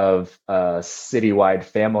bit of a citywide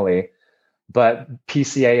family, but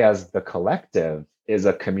PCA as the collective is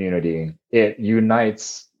a community. It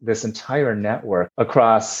unites this entire network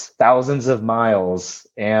across thousands of miles,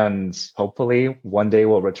 and hopefully one day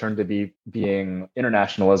will return to being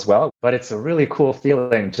international as well. But it's a really cool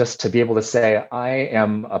feeling just to be able to say, I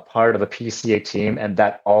am a part of a PCA team, and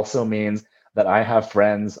that also means that I have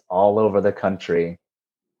friends all over the country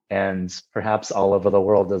and perhaps all over the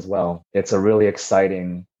world as well. It's a really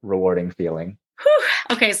exciting, rewarding feeling.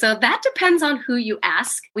 Okay, so that depends on who you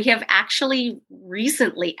ask. We have actually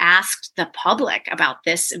recently asked the public about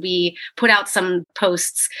this. We put out some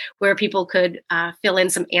posts where people could fill in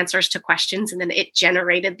some answers to questions, and then it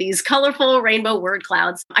generated these colorful rainbow word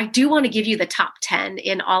clouds. I do want to give you the top 10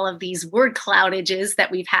 in all of these word cloudages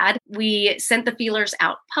that we've had. We sent the feelers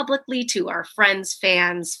out publicly to our friends,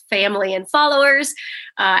 fans, family, and followers.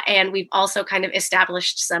 And we've also kind of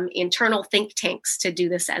established some internal think tanks to do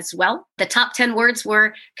this as well. The top 10 words were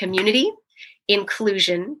community,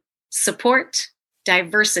 inclusion, support,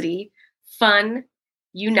 diversity, fun,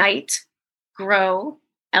 unite, grow,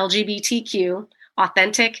 LGBTQ,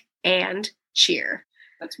 authentic, and cheer.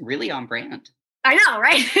 That's really on brand. I know,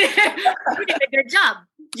 right? You did a good job.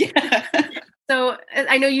 Yeah. So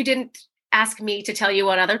I know you didn't ask me to tell you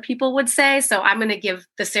what other people would say, so I'm going to give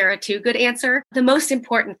the Sarah Too Good answer. The most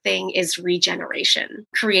important thing is regeneration,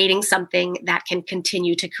 creating something that can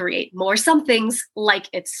continue to create more somethings like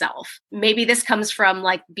itself. Maybe this comes from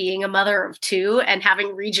like being a mother of two and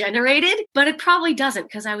having regenerated, but it probably doesn't,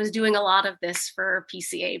 because I was doing a lot of this for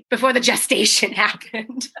PCA before the gestation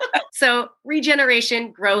happened. So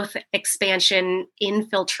regeneration, growth, expansion,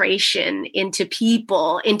 infiltration into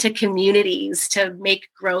people, into communities to make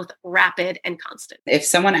growth rapid and constant. If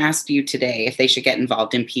someone asked you today if they should get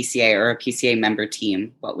involved in PCA or a PCA member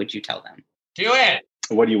team, what would you tell them? Do it.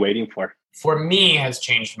 What are you waiting for? For me, has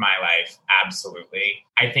changed my life. Absolutely.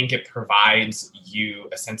 I think it provides you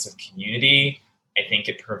a sense of community. I think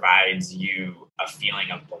it provides you a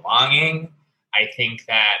feeling of belonging. I think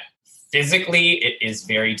that physically it is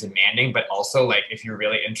very demanding, but also like if you're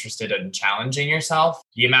really interested in challenging yourself,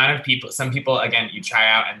 the amount of people, some people, again, you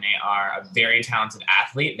try out and they are a very talented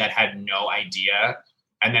athlete that had no idea.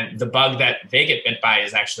 And then the bug that they get bit by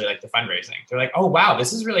is actually like the fundraising. They're like, oh, wow,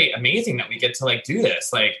 this is really amazing that we get to like do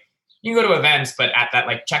this. Like you can go to events, but at that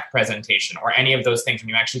like check presentation or any of those things, when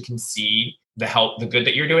you actually can see the help, the good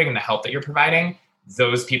that you're doing and the help that you're providing,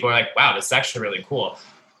 those people are like, wow, this is actually really cool.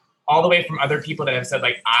 All the way from other people that have said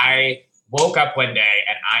like, I woke up one day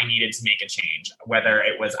and I needed to make a change, whether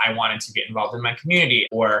it was I wanted to get involved in my community,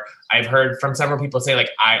 or I've heard from several people say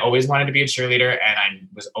like, I always wanted to be a cheerleader and I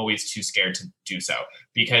was always too scared to do so.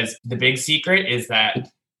 Because the big secret is that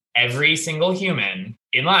every single human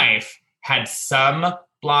in life had some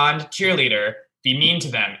blonde cheerleader be mean to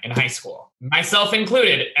them in high school, myself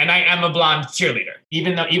included. And I am a blonde cheerleader,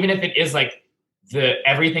 even if it is like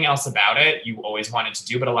everything else about it you always wanted to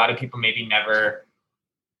do, but a lot of people maybe never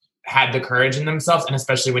had the courage in themselves. And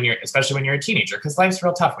especially when you're a teenager, because life's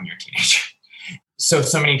real tough when you're a teenager. So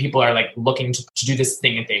many people are like looking to do this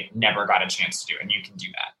thing that they never got a chance to do. And you can do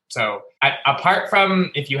that. So apart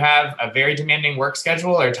from if you have a very demanding work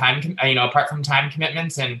schedule or time, apart from time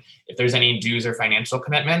commitments, and if there's any dues or financial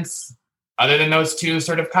commitments, other than those two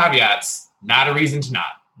sort of caveats, not a reason to not,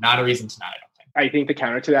 I don't think. I think the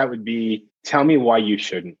counter to that would be, tell me why you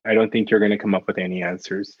shouldn't. I don't think you're going to come up with any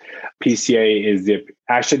answers. PCA is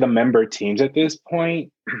actually the member teams at this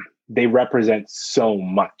point, they represent so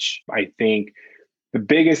much. I think the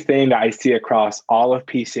biggest thing that I see across all of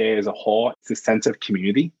PCA as a whole is a sense of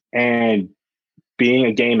community. And being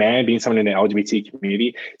a gay man, being someone in the LGBT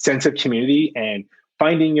community, sense of community and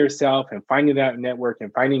finding yourself and finding that network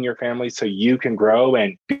and finding your family so you can grow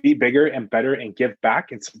and be bigger and better and give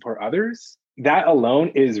back and support others. That alone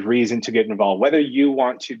is reason to get involved. Whether you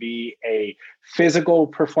want to be a physical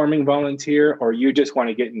performing volunteer or you just want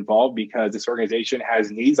to get involved because this organization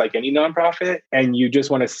has needs like any nonprofit and you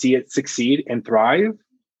just want to see it succeed and thrive,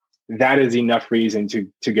 that is enough reason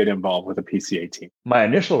to get involved with a PCA team. My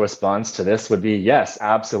initial response to this would be, yes,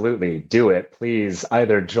 absolutely. Do it. Please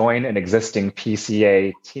either join an existing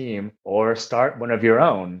PCA team or start one of your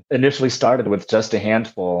own. Initially started with just a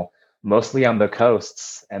handful, mostly on the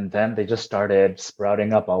coasts. And then they just started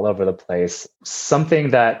sprouting up all over the place. Something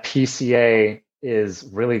that PCA is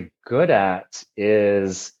really good at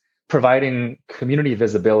is providing community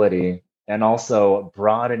visibility and also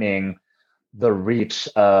broadening the reach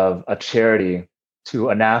of a charity to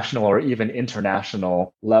a national or even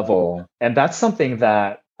international level. And that's something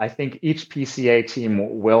that I think each PCA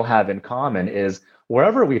team will have in common is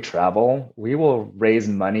wherever we travel, we will raise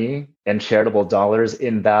money and charitable dollars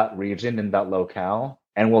in that region, in that locale,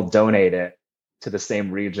 and we'll donate it to the same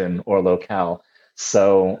region or locale.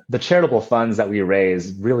 So the charitable funds that we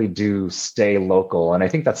raise really do stay local. And I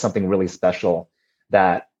think that's something really special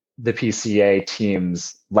that the PCA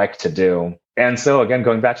teams like to do. And so again,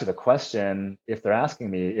 going back to the question, if they're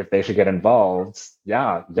asking me if they should get involved,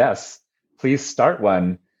 yes, please start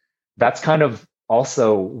one. That's kind of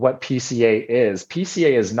also what PCA is.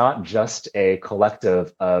 PCA is not just a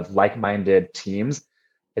collective of like-minded teams.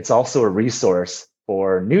 It's also a resource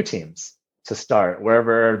for new teams to start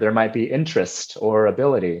wherever there might be interest or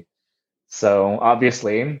ability. So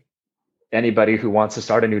obviously, anybody who wants to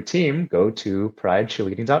start a new team, go to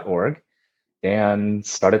pridecheerleading.org and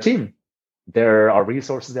start a team. There are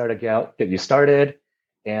resources there to get you started.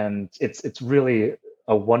 And it's really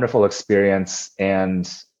a wonderful experience.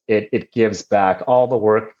 And it gives back all the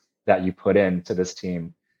work that you put into this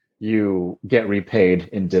team. You get repaid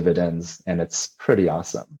in dividends, and it's pretty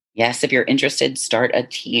awesome. Yes, if you're interested, start a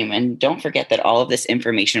team. And don't forget that all of this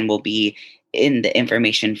information will be in the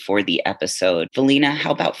information for the episode. Felina,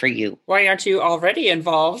 how about for you? Why aren't you already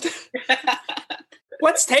involved?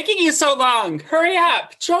 What's taking you so long? Hurry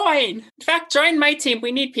up, join. In fact, join my team.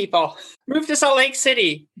 We need people. Move to Salt Lake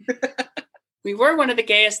City. We were one of the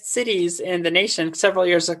gayest cities in the nation several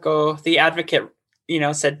years ago. The Advocate,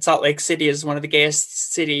 said Salt Lake City is one of the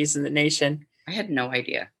gayest cities in the nation. I had no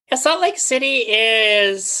idea. Yeah, Salt Lake City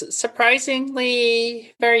is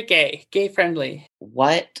surprisingly very gay friendly.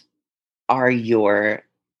 What are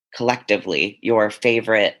collectively your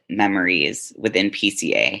favorite memories within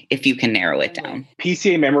PCA, if you can narrow it down?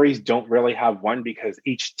 PCA memories don't really have one because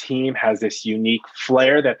each team has this unique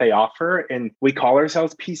flair that they offer, and we call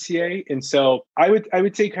ourselves PCA. And so I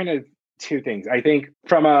would say kind of two things. I think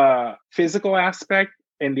from a physical aspect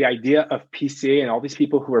and the idea of PCA and all these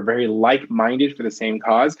people who are very like-minded for the same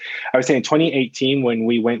cause. I would say in 2018, when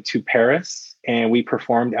we went to Paris and we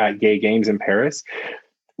performed at Gay Games in Paris,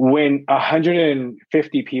 when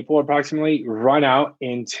 150 people approximately run out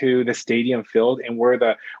into the stadium field and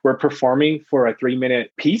we're performing for a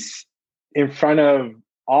 3-minute piece in front of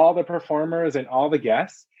all the performers and all the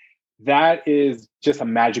guests, that is just a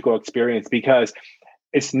magical experience because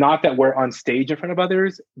it's not that we're on stage in front of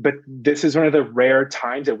others, but this is one of the rare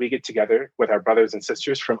times that we get together with our brothers and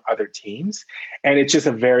sisters from other teams. And it's just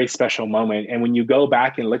a very special moment. And when you go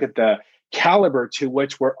back and look at the caliber to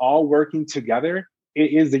which we're all working together,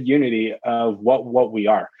 it is the unity of what we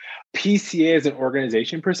are. PCA as an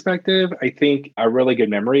organization perspective, I think a really good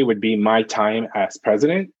memory would be my time as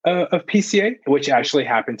president of PCA, which actually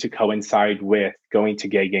happened to coincide with going to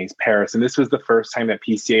Gay Games Paris. And this was the first time that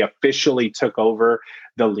PCA officially took over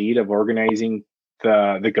the lead of organizing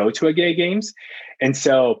the Go to a Gay Games. And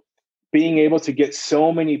so being able to get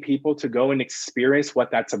so many people to go and experience what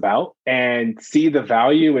that's about and see the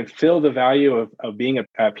value and feel the value of being a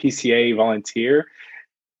PCA volunteer,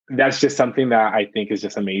 that's just something that I think is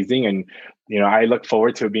just amazing. And, I look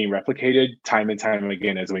forward to it being replicated time and time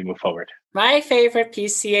again as we move forward. My favorite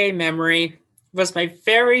PCA memory was my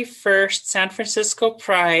very first San Francisco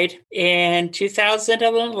Pride in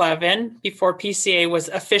 2011, before PCA was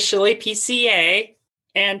officially PCA.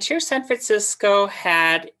 And Cheer San Francisco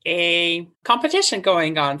had a competition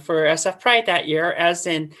going on for SF Pride that year, as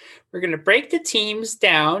in we're going to break the teams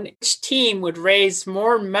down. Each team would raise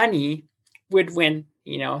more money, would win,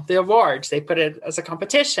 the awards. They put it as a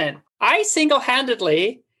competition. I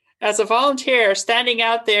single-handedly, as a volunteer, standing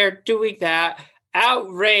out there doing that,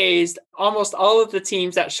 outraised almost all of the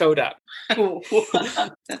teams that showed up.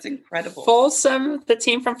 That's incredible. Folsom, the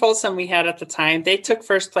team from Folsom we had at the time, they took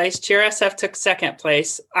first place. Cheer SF took second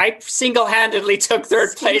place. I single-handedly took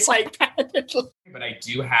third place. But I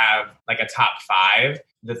do have like a top 5.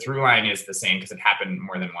 The through line is the same because it happened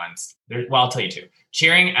more than once. I'll tell you 2.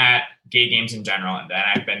 Cheering at Gay Games in general, and then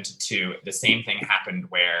I've been to 2. The same thing happened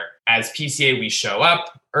where as PCA, we show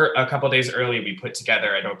up a couple days early. We put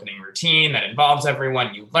together an opening routine that involves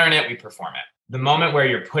everyone. You learn it, we perform it. The moment where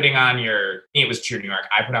you're putting on it was Cheer New York.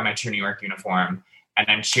 I put on my Cheer New York uniform and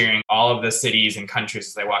I'm cheering all of the cities and countries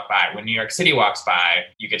as they walk by. When New York City walks by,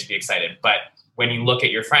 you get to be excited. But when you look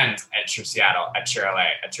at your friends at Cheer Seattle, at Cheer LA,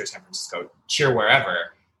 at Cheer San Francisco, cheer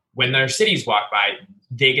wherever, when their cities walk by,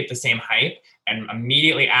 they get the same hype. And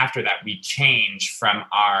immediately after that, we change from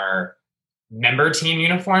our member team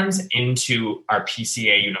uniforms into our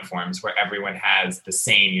PCA uniforms, where everyone has the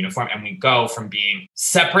same uniform. And we go from being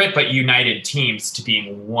separate but united teams to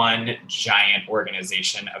being one giant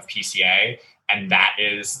organization of PCA. And that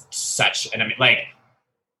is such an, like,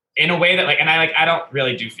 in a way that, like, and I don't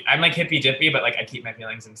really do, I'm like hippy dippy, but like I keep my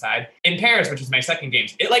feelings inside. In Paris, which was my second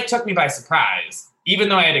games, it like took me by surprise, even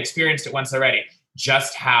though I had experienced it once already,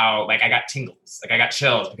 just how like I got tingles, like I got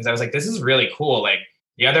chills, because I was like, this is really cool. Like,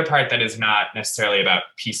 the other part that is not necessarily about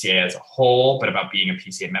PCA as a whole, but about being a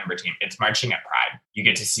PCA member team, it's marching at Pride. You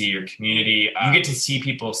get to see your community. You get to see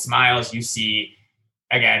people's smiles. You see,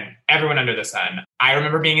 again, everyone under the sun. I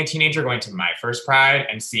remember being a teenager going to my first Pride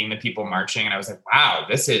and seeing the people marching. And I was like, wow,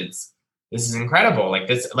 this is incredible. Like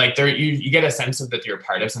this, like there, you get a sense of that you're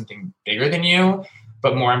part of something bigger than you.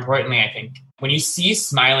 But more importantly, I think when you see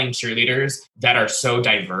smiling cheerleaders that are so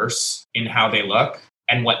diverse in how they look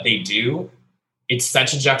and what they do, it's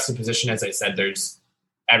such a juxtaposition. As I said,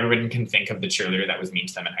 everyone can think of the cheerleader that was mean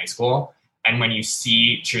to them in high school. And when you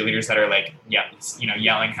see cheerleaders that are like, yeah,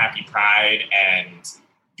 yelling happy Pride and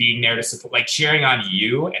being there to support, like cheering on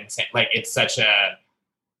you, and like, it's such a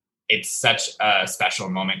special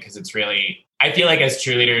moment, because it's really, I feel like as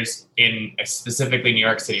cheerleaders in specifically New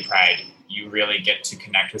York City Pride, you really get to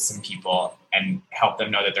connect with some people and help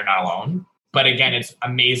them know that they're not alone. But again, it's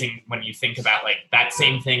amazing when you think about like that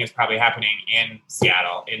same thing is probably happening in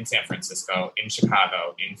Seattle, in San Francisco, in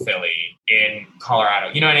Chicago, in Philly, in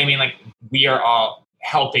Colorado. You know what I mean? Like, we are all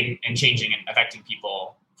helping and changing and affecting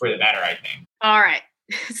people for the better, I think. All right.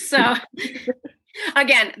 So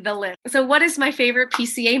again, the list. So what is my favorite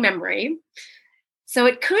PCA memory? So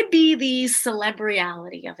it could be the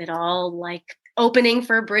celebriality of it all, like opening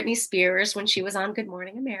for Britney Spears when she was on Good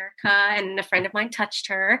Morning America and a friend of mine touched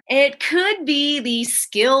her. It could be the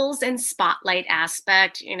skills and spotlight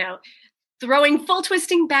aspect, throwing full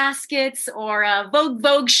twisting baskets or a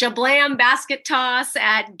Vogue Shablam basket toss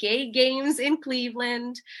at gay games in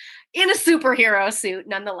Cleveland in a superhero suit,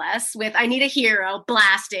 nonetheless, with I Need a Hero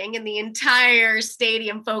blasting and the entire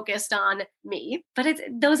stadium focused on me. But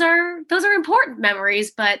those are important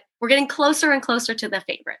memories, but we're getting closer and closer to the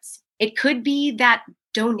favorites. It could be that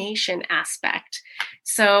donation aspect.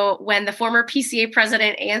 So when the former PCA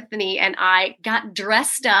president, Anthony, and I got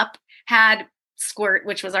dressed up, had Squirt,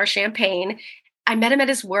 which was our champagne, I met him at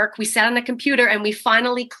his work. We sat on the computer and we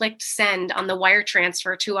finally clicked send on the wire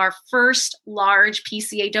transfer to our first large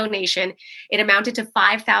PCA donation. It amounted to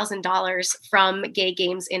 $5,000 from Gay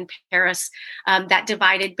Games in Paris, that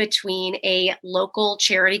divided between a local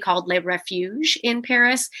charity called Le Refuge in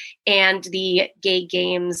Paris and the Gay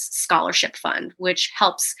Games Scholarship Fund, which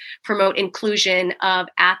helps promote inclusion of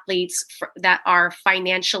athletes that are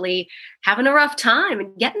financially having a rough time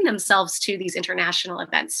and getting themselves to these international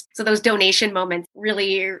events. So those donation moments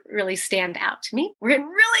really, really stand out to me. We're getting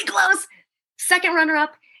really close. Second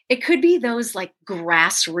runner-up, it could be those like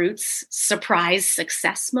grassroots surprise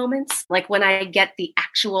success moments. Like when I get the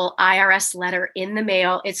actual IRS letter in the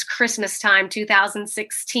mail, it's Christmas time,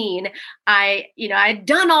 2016. I'd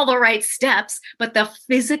done all the right steps, but the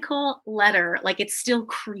physical letter, like it's still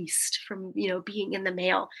creased from, being in the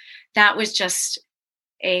mail. That was just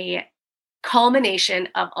a culmination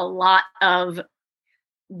of a lot of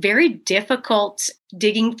very difficult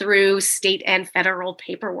digging through state and federal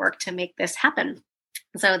paperwork to make this happen.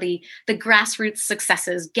 So the grassroots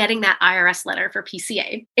successes, getting that IRS letter for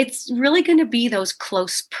PCA, it's really going to be those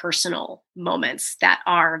close personal moments that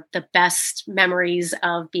are the best memories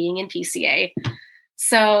of being in PCA.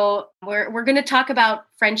 So we're going to talk about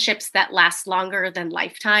friendships that last longer than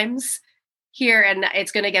lifetimes here, and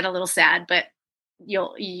it's going to get a little sad, but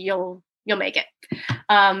you'll make it.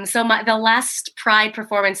 So the last Pride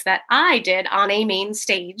performance that I did on a main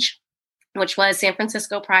stage, which was San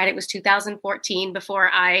Francisco Pride, it was 2014 before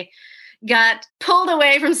I got pulled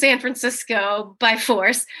away from San Francisco by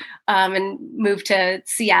force and moved to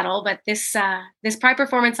Seattle. But this Pride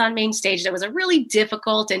performance on main stage, that was a really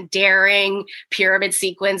difficult and daring pyramid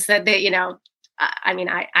sequence that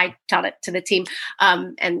I taught it to the team,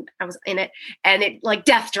 and I was in it, and it like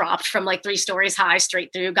death dropped from like 3 stories high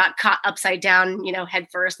straight through, got caught upside down, head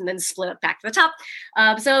first, and then split up back to the top.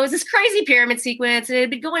 So it was this crazy pyramid sequence, and it had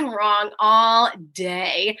been going wrong all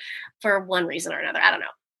day for one reason or another. I don't know.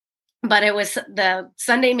 But it was the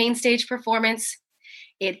Sunday main stage performance.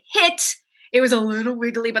 It hit. It was a little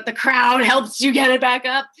wiggly, but the crowd helps you get it back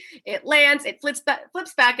up. It lands. It flips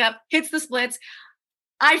back up, hits the splits.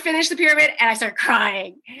 I finished the pyramid and I started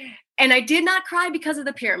crying. And I did not cry because of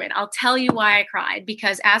the pyramid. I'll tell you why I cried.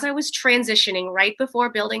 Because as I was transitioning right before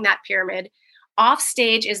building that pyramid, off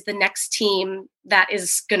stage is the next team that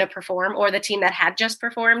is going to perform, or the team that had just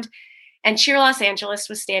performed. And Cheer Los Angeles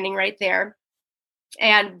was standing right there.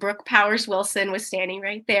 And Brooke Powers Wilson was standing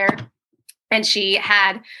right there. And she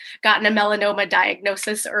had gotten a melanoma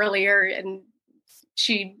diagnosis earlier, and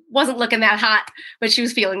she wasn't looking that hot, but she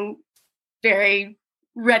was feeling very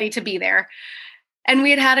ready to be there. And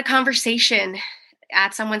we had a conversation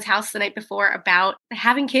at someone's house the night before about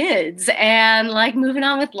having kids and like moving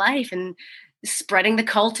on with life and spreading the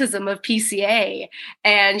cultism of PCA.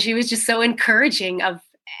 And she was just so encouraging of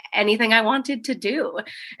anything I wanted to do.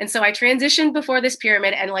 And so I transitioned before this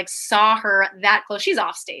pyramid and like saw her that close. She's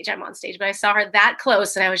off stage, I'm on stage, but I saw her that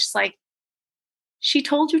close and I was just like, she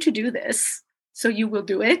told you to do this, so you will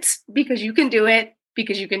do it because you can do it,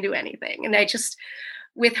 because you can do anything. And I just,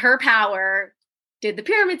 with her power, did the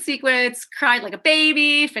pyramid sequence, cried like a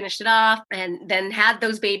baby, finished it off, and then had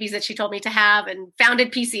those babies that she told me to have and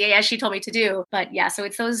founded PCA as she told me to do. But yeah, so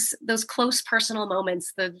it's those close personal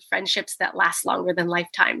moments, the friendships that last longer than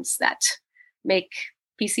lifetimes that make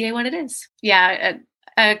PCA what it is. Yeah,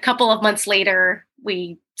 a couple of months later,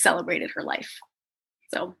 we celebrated her life.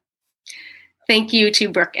 So thank you to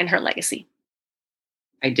Brooke and her legacy.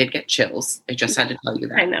 I did get chills. I just had to tell you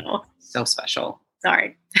that. I know. So special.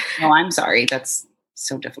 Sorry. No, I'm sorry. That's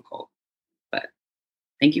so difficult. But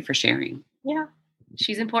thank you for sharing. Yeah.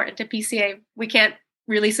 She's important to PCA. We can't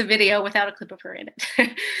release a video without a clip of her in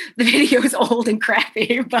it. The video is old and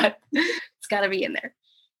crappy, but it's got to be in there.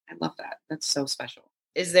 I love that. That's so special.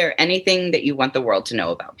 Is there anything that you want the world to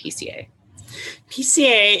know about PCA?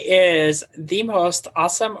 PCA is the most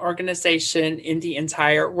awesome organization in the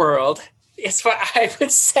entire world. It's what I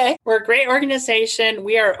would say. We're a great organization.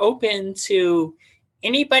 We are open to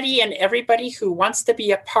anybody and everybody who wants to be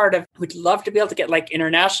a part of. We'd love to be able to get like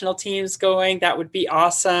international teams going. That would be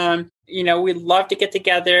awesome. You know, we love to get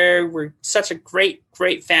together. We're such a great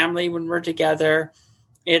family when we're together.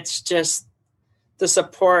 It's just the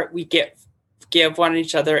support we give one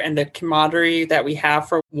each other and the camaraderie that we have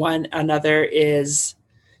for one another is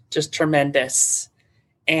just tremendous.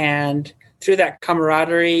 And through that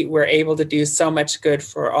camaraderie, we're able to do so much good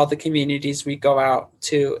for all the communities we go out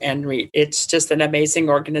to and reach. It's just an amazing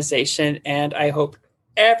organization, and I hope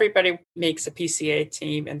everybody makes a PCA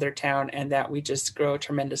team in their town and that we just grow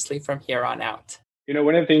tremendously from here on out. You know,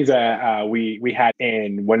 one of the things that we had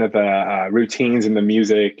in one of the routines in the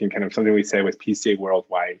music and kind of something we say was PCA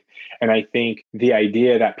worldwide. And I think the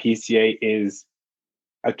idea that PCA is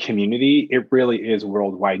a community, it really is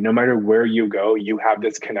worldwide. No matter where you go, you have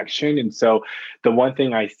this connection. And so the one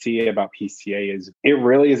thing I see about PCA is it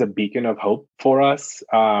really is a beacon of hope for us.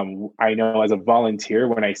 I know as a volunteer,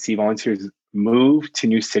 when I see volunteers move to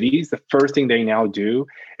new cities, the first thing they now do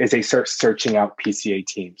is they start searching out PCA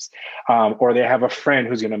teams. Or they have a friend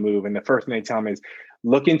who's going to move. And the first thing they tell them is,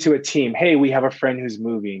 look into a team. Hey, we have a friend who's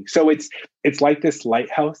moving. So it's like this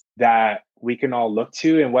lighthouse that we can all look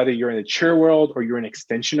to. And whether you're in the cheer world or you're an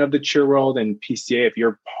extension of the cheer world and PCA, if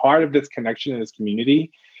you're part of this connection in this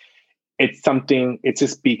community, it's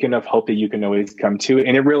this beacon of hope that you can always come to.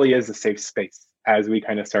 And it really is a safe space, as we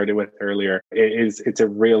kind of started with earlier. It's a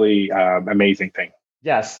really amazing thing.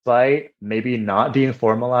 Yes, by maybe not being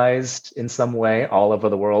formalized in some way all over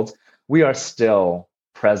the world, we are still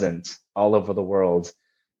present all over the world.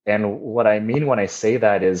 And what I mean when I say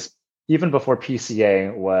that is, even before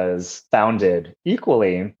PCA was founded,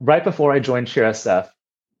 equally, right before I joined CheerSF,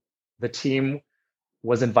 the team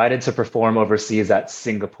was invited to perform overseas at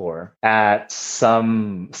Singapore at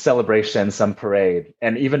some celebration, some parade,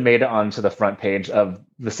 and even made it onto the front page of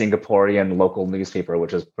the Singaporean local newspaper,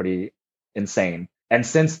 which is pretty insane. And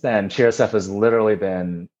since then, CheerSF has literally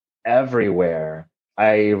been everywhere.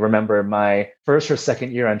 I remember my first or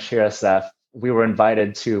second year on CheerSF, we were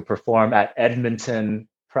invited to perform at Edmonton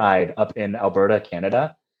Pride up in Alberta,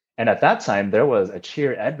 Canada. And at that time, there was a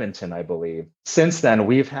Cheer Edmonton, I believe. Since then,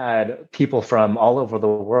 we've had people from all over the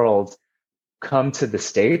world come to the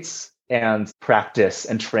States and practice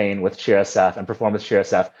and train with CheerSF and perform with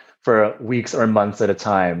CheerSF for weeks or months at a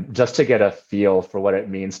time, just to get a feel for what it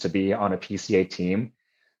means to be on a PCA team.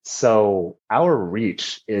 So our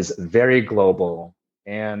reach is very global.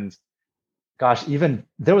 And gosh, even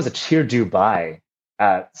there was a Cheer Dubai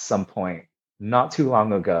at some point, not too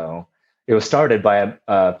long ago. It was started by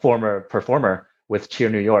a former performer with Cheer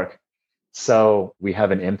New York. So we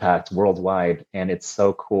have an impact worldwide, and it's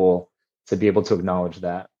so cool to be able to acknowledge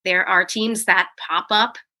that. There are teams that pop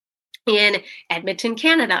up in Edmonton,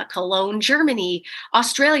 Canada, Cologne, Germany,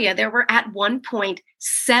 Australia. There were at one point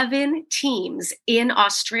 7 teams in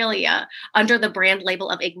Australia under the brand label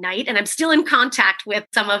of Ignite. And I'm still in contact with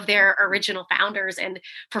some of their original founders and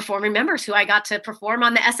performing members who I got to perform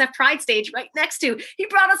on the SF Pride stage right next to. He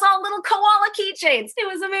brought us all little koala keychains. It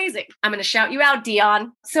was amazing. I'm going to shout you out,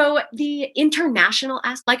 Dion. So the international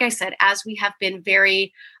aspect, like I said, as we have been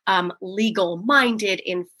very legal minded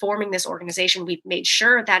in forming this organization, we've made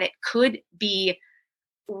sure that it could be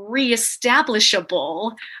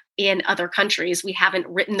reestablishable in other countries. We haven't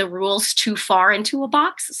written the rules too far into a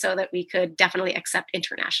box so that we could definitely accept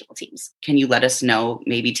international teams. Can you let us know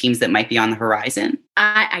maybe teams that might be on the horizon?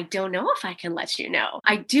 I don't know if I can let you know.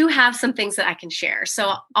 I do have some things that I can share.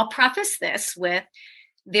 So I'll preface this with,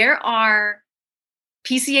 there are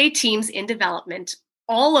PCA teams in development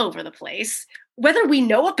all over the place. Whether we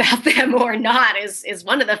know about them or not is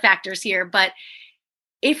one of the factors here. But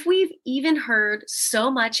if we've even heard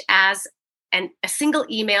so much as a single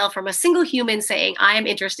email from a single human saying, I am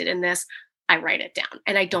interested in this, I write it down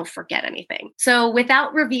and I don't forget anything. So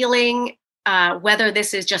without revealing whether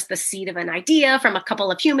this is just the seed of an idea from a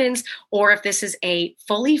couple of humans, or if this is a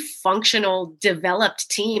fully functional, developed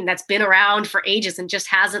team that's been around for ages and just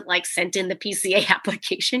hasn't sent in the PCA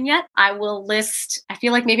application yet, I will list, I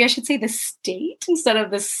feel like maybe I should say the state instead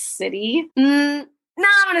of the city. No,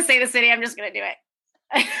 I'm going to say the city. I'm just going to do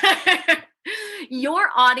it. Your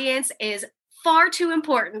audience is far too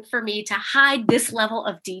important for me to hide this level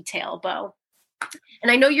of detail, Bo.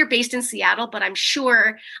 And I know you're based in Seattle, but I'm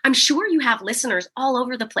sure you have listeners all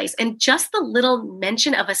over the place. And just the little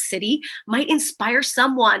mention of a city might inspire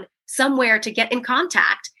someone somewhere to get in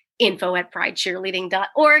contact.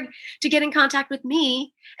 info@pridecheerleading.org to get in contact with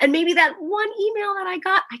me. And maybe that one email that I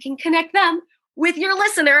got, I can connect them with your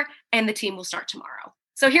listener and the team will start tomorrow.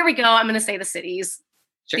 So here we go. I'm going to say the cities.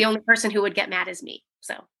 Sure. The only person who would get mad is me.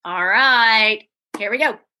 So, all right, here we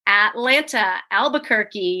go. Atlanta,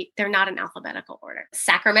 Albuquerque, they're not in alphabetical order.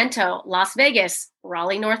 Sacramento, Las Vegas,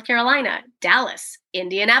 Raleigh, North Carolina, Dallas,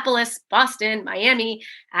 Indianapolis, Boston, Miami,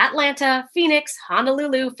 Atlanta, Phoenix,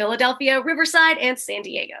 Honolulu, Philadelphia, Riverside, and San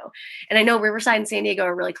Diego. And I know Riverside and San Diego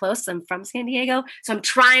are really close. I'm from San Diego, so I'm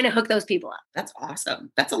trying to hook those people up. That's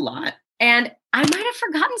awesome. That's a lot. And I might have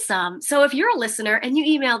forgotten some. So if you're a listener and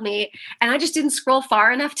you emailed me and I just didn't scroll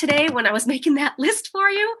far enough today when I was making that list for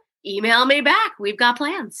you, email me back. We've got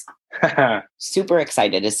plans. Super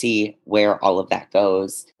excited to see where all of that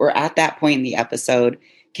goes. We're at that point in the episode.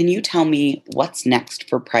 Can you tell me what's next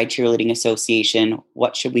for Pride Cheerleading Association?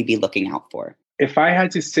 What should we be looking out for? If I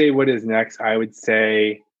had to say what is next, I would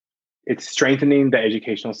say it's strengthening the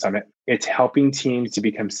educational summit. It's helping teams to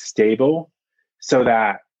become stable so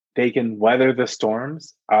that they can weather the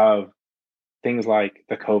storms of things like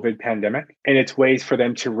the COVID pandemic. And it's ways for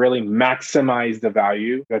them to really maximize the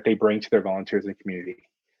value that they bring to their volunteers and community.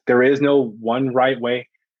 There is no one right way.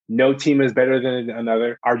 No team is better than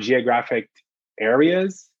another. Our geographic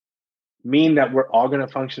areas mean that we're all going to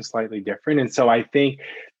function slightly different. And so I think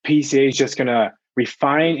PCA is just going to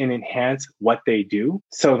refine and enhance what they do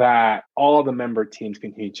so that all the member teams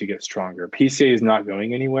continue to get stronger. PCA is not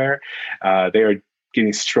going anywhere. They are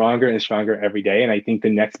getting stronger and stronger every day. And I think the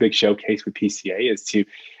next big showcase with PCA is to,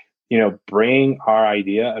 bring our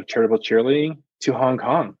idea of charitable cheerleading to Hong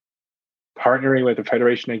Kong, partnering with the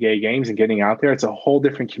Federation of Gay Games and getting out there. It's a whole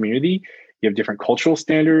different community. You have different cultural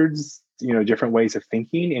standards, different ways of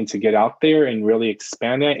thinking, and to get out there and really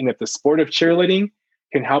expand that. And if the sport of cheerleading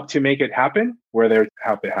can help to make it happen, we're there to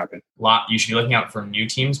help it happen. You should be looking out for new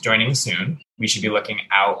teams joining soon. We should be looking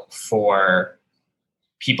out for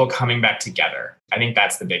people coming back together. I think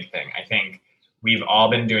that's the big thing. I think we've all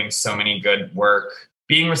been doing so many good work,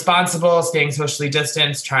 being responsible, staying socially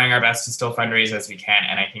distanced, trying our best to still fundraise as we can.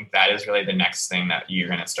 And I think that is really the next thing that you're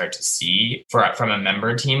going to start to see from a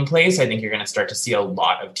member team place. I think you're going to start to see a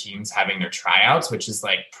lot of teams having their tryouts, which is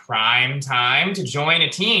prime time to join a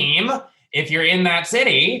team if you're in that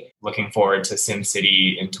city. Looking forward to Sin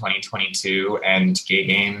City in 2022 and Gay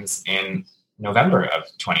Games in November of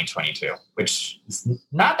 2022, which is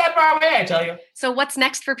not that far away, I tell you. So what's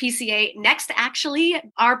next for PCA? Next, actually,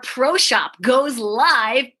 our Pro Shop goes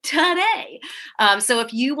live today. So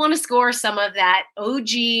if you want to score some of that OG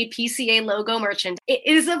PCA logo merchandise, it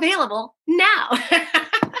is available now.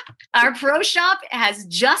 Our Pro Shop has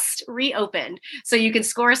just reopened. So you can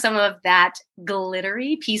score some of that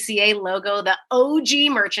glittery PCA logo, the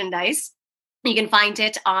OG merchandise. You can find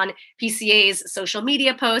it on PCA's social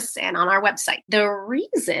media posts and on our website. The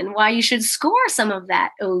reason why you should score some of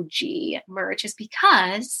that OG merch is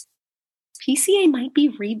because PCA might be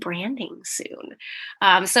rebranding soon.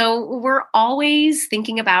 So we're always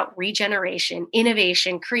thinking about regeneration,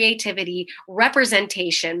 innovation, creativity,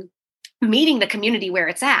 representation, meeting the community where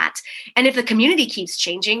it's at. And if the community keeps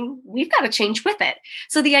changing, we've got to change with it.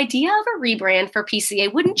 So the idea of a rebrand for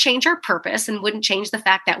PCA wouldn't change our purpose and wouldn't change the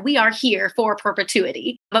fact that we are here for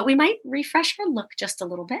perpetuity, but we might refresh our look just a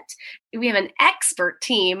little bit. We have an expert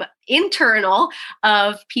team internal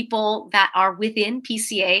of people that are within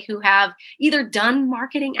PCA who have either done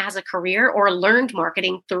marketing as a career or learned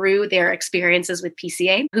marketing through their experiences with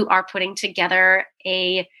PCA, who are putting together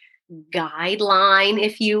a guideline,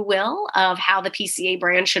 if you will, of how the PCA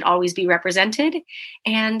brand should always be represented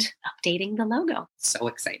and updating the logo. So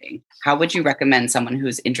exciting. How would you recommend someone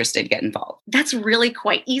who's interested get involved? That's really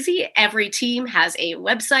quite easy. Every team has a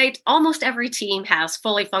website. Almost every team has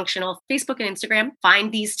fully functional Facebook and Instagram.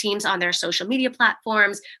 Find these teams on their social media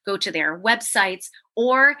platforms, go to their websites,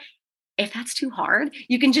 or if that's too hard,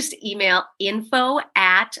 you can just email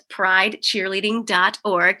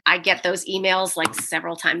info@pridecheerleading.org. I get those emails like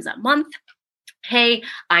several times a month. Hey,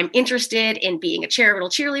 I'm interested in being a charitable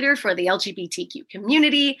cheerleader for the LGBTQ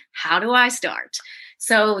community. How do I start?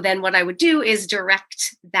 So then what I would do is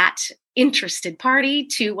direct that interested party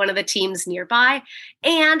to one of the teams nearby.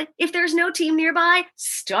 And if there's no team nearby,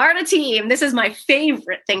 start a team. This is my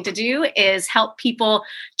favorite thing to do, is help people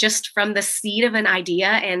just from the seed of an idea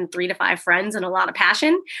and 3 to 5 friends and a lot of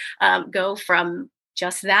passion, go from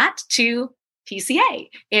just that to PCA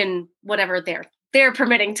in whatever their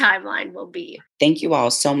permitting timeline will be. Thank you all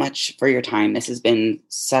so much for your time. This has been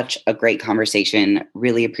such a great conversation.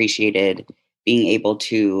 Really appreciated being able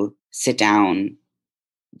to sit down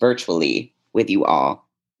virtually with you all,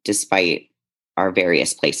 despite our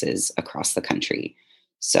various places across the country.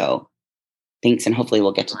 So thanks, and hopefully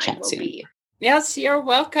we'll get to chat soon. Yes, you're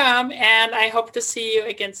welcome. And I hope to see you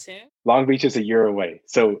again soon. Long Beach is a year away.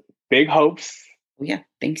 So big hopes. Yeah,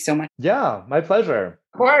 thanks so much. Yeah, my pleasure.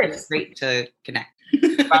 Of course. Great to connect.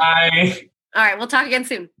 Bye. All right, we'll talk again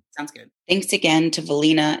soon. Sounds good. Thanks again to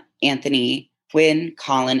Valina, Anthony, Quinn,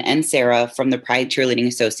 Colin, and Sarah from the Pride Cheerleading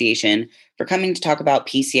Association for coming to talk about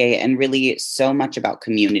PCA and really so much about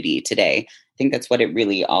community today. I think that's what it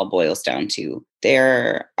really all boils down to.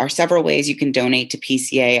 There are several ways you can donate to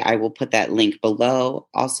PCA. I will put that link below.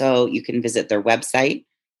 Also, you can visit their website,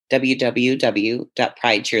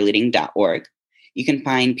 www.pridecheerleading.org. You can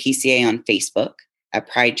find PCA on Facebook at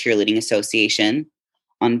Pride Cheerleading Association,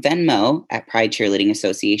 on Venmo at Pride Cheerleading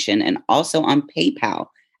Association, and also on PayPal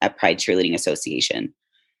at Pride Cheerleading Association.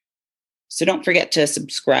 So don't forget to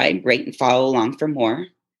subscribe, rate, and follow along for more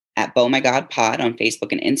at Oh My God Pod on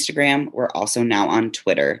Facebook and Instagram. We're also now on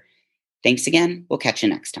Twitter. Thanks again. We'll catch you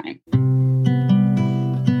next time.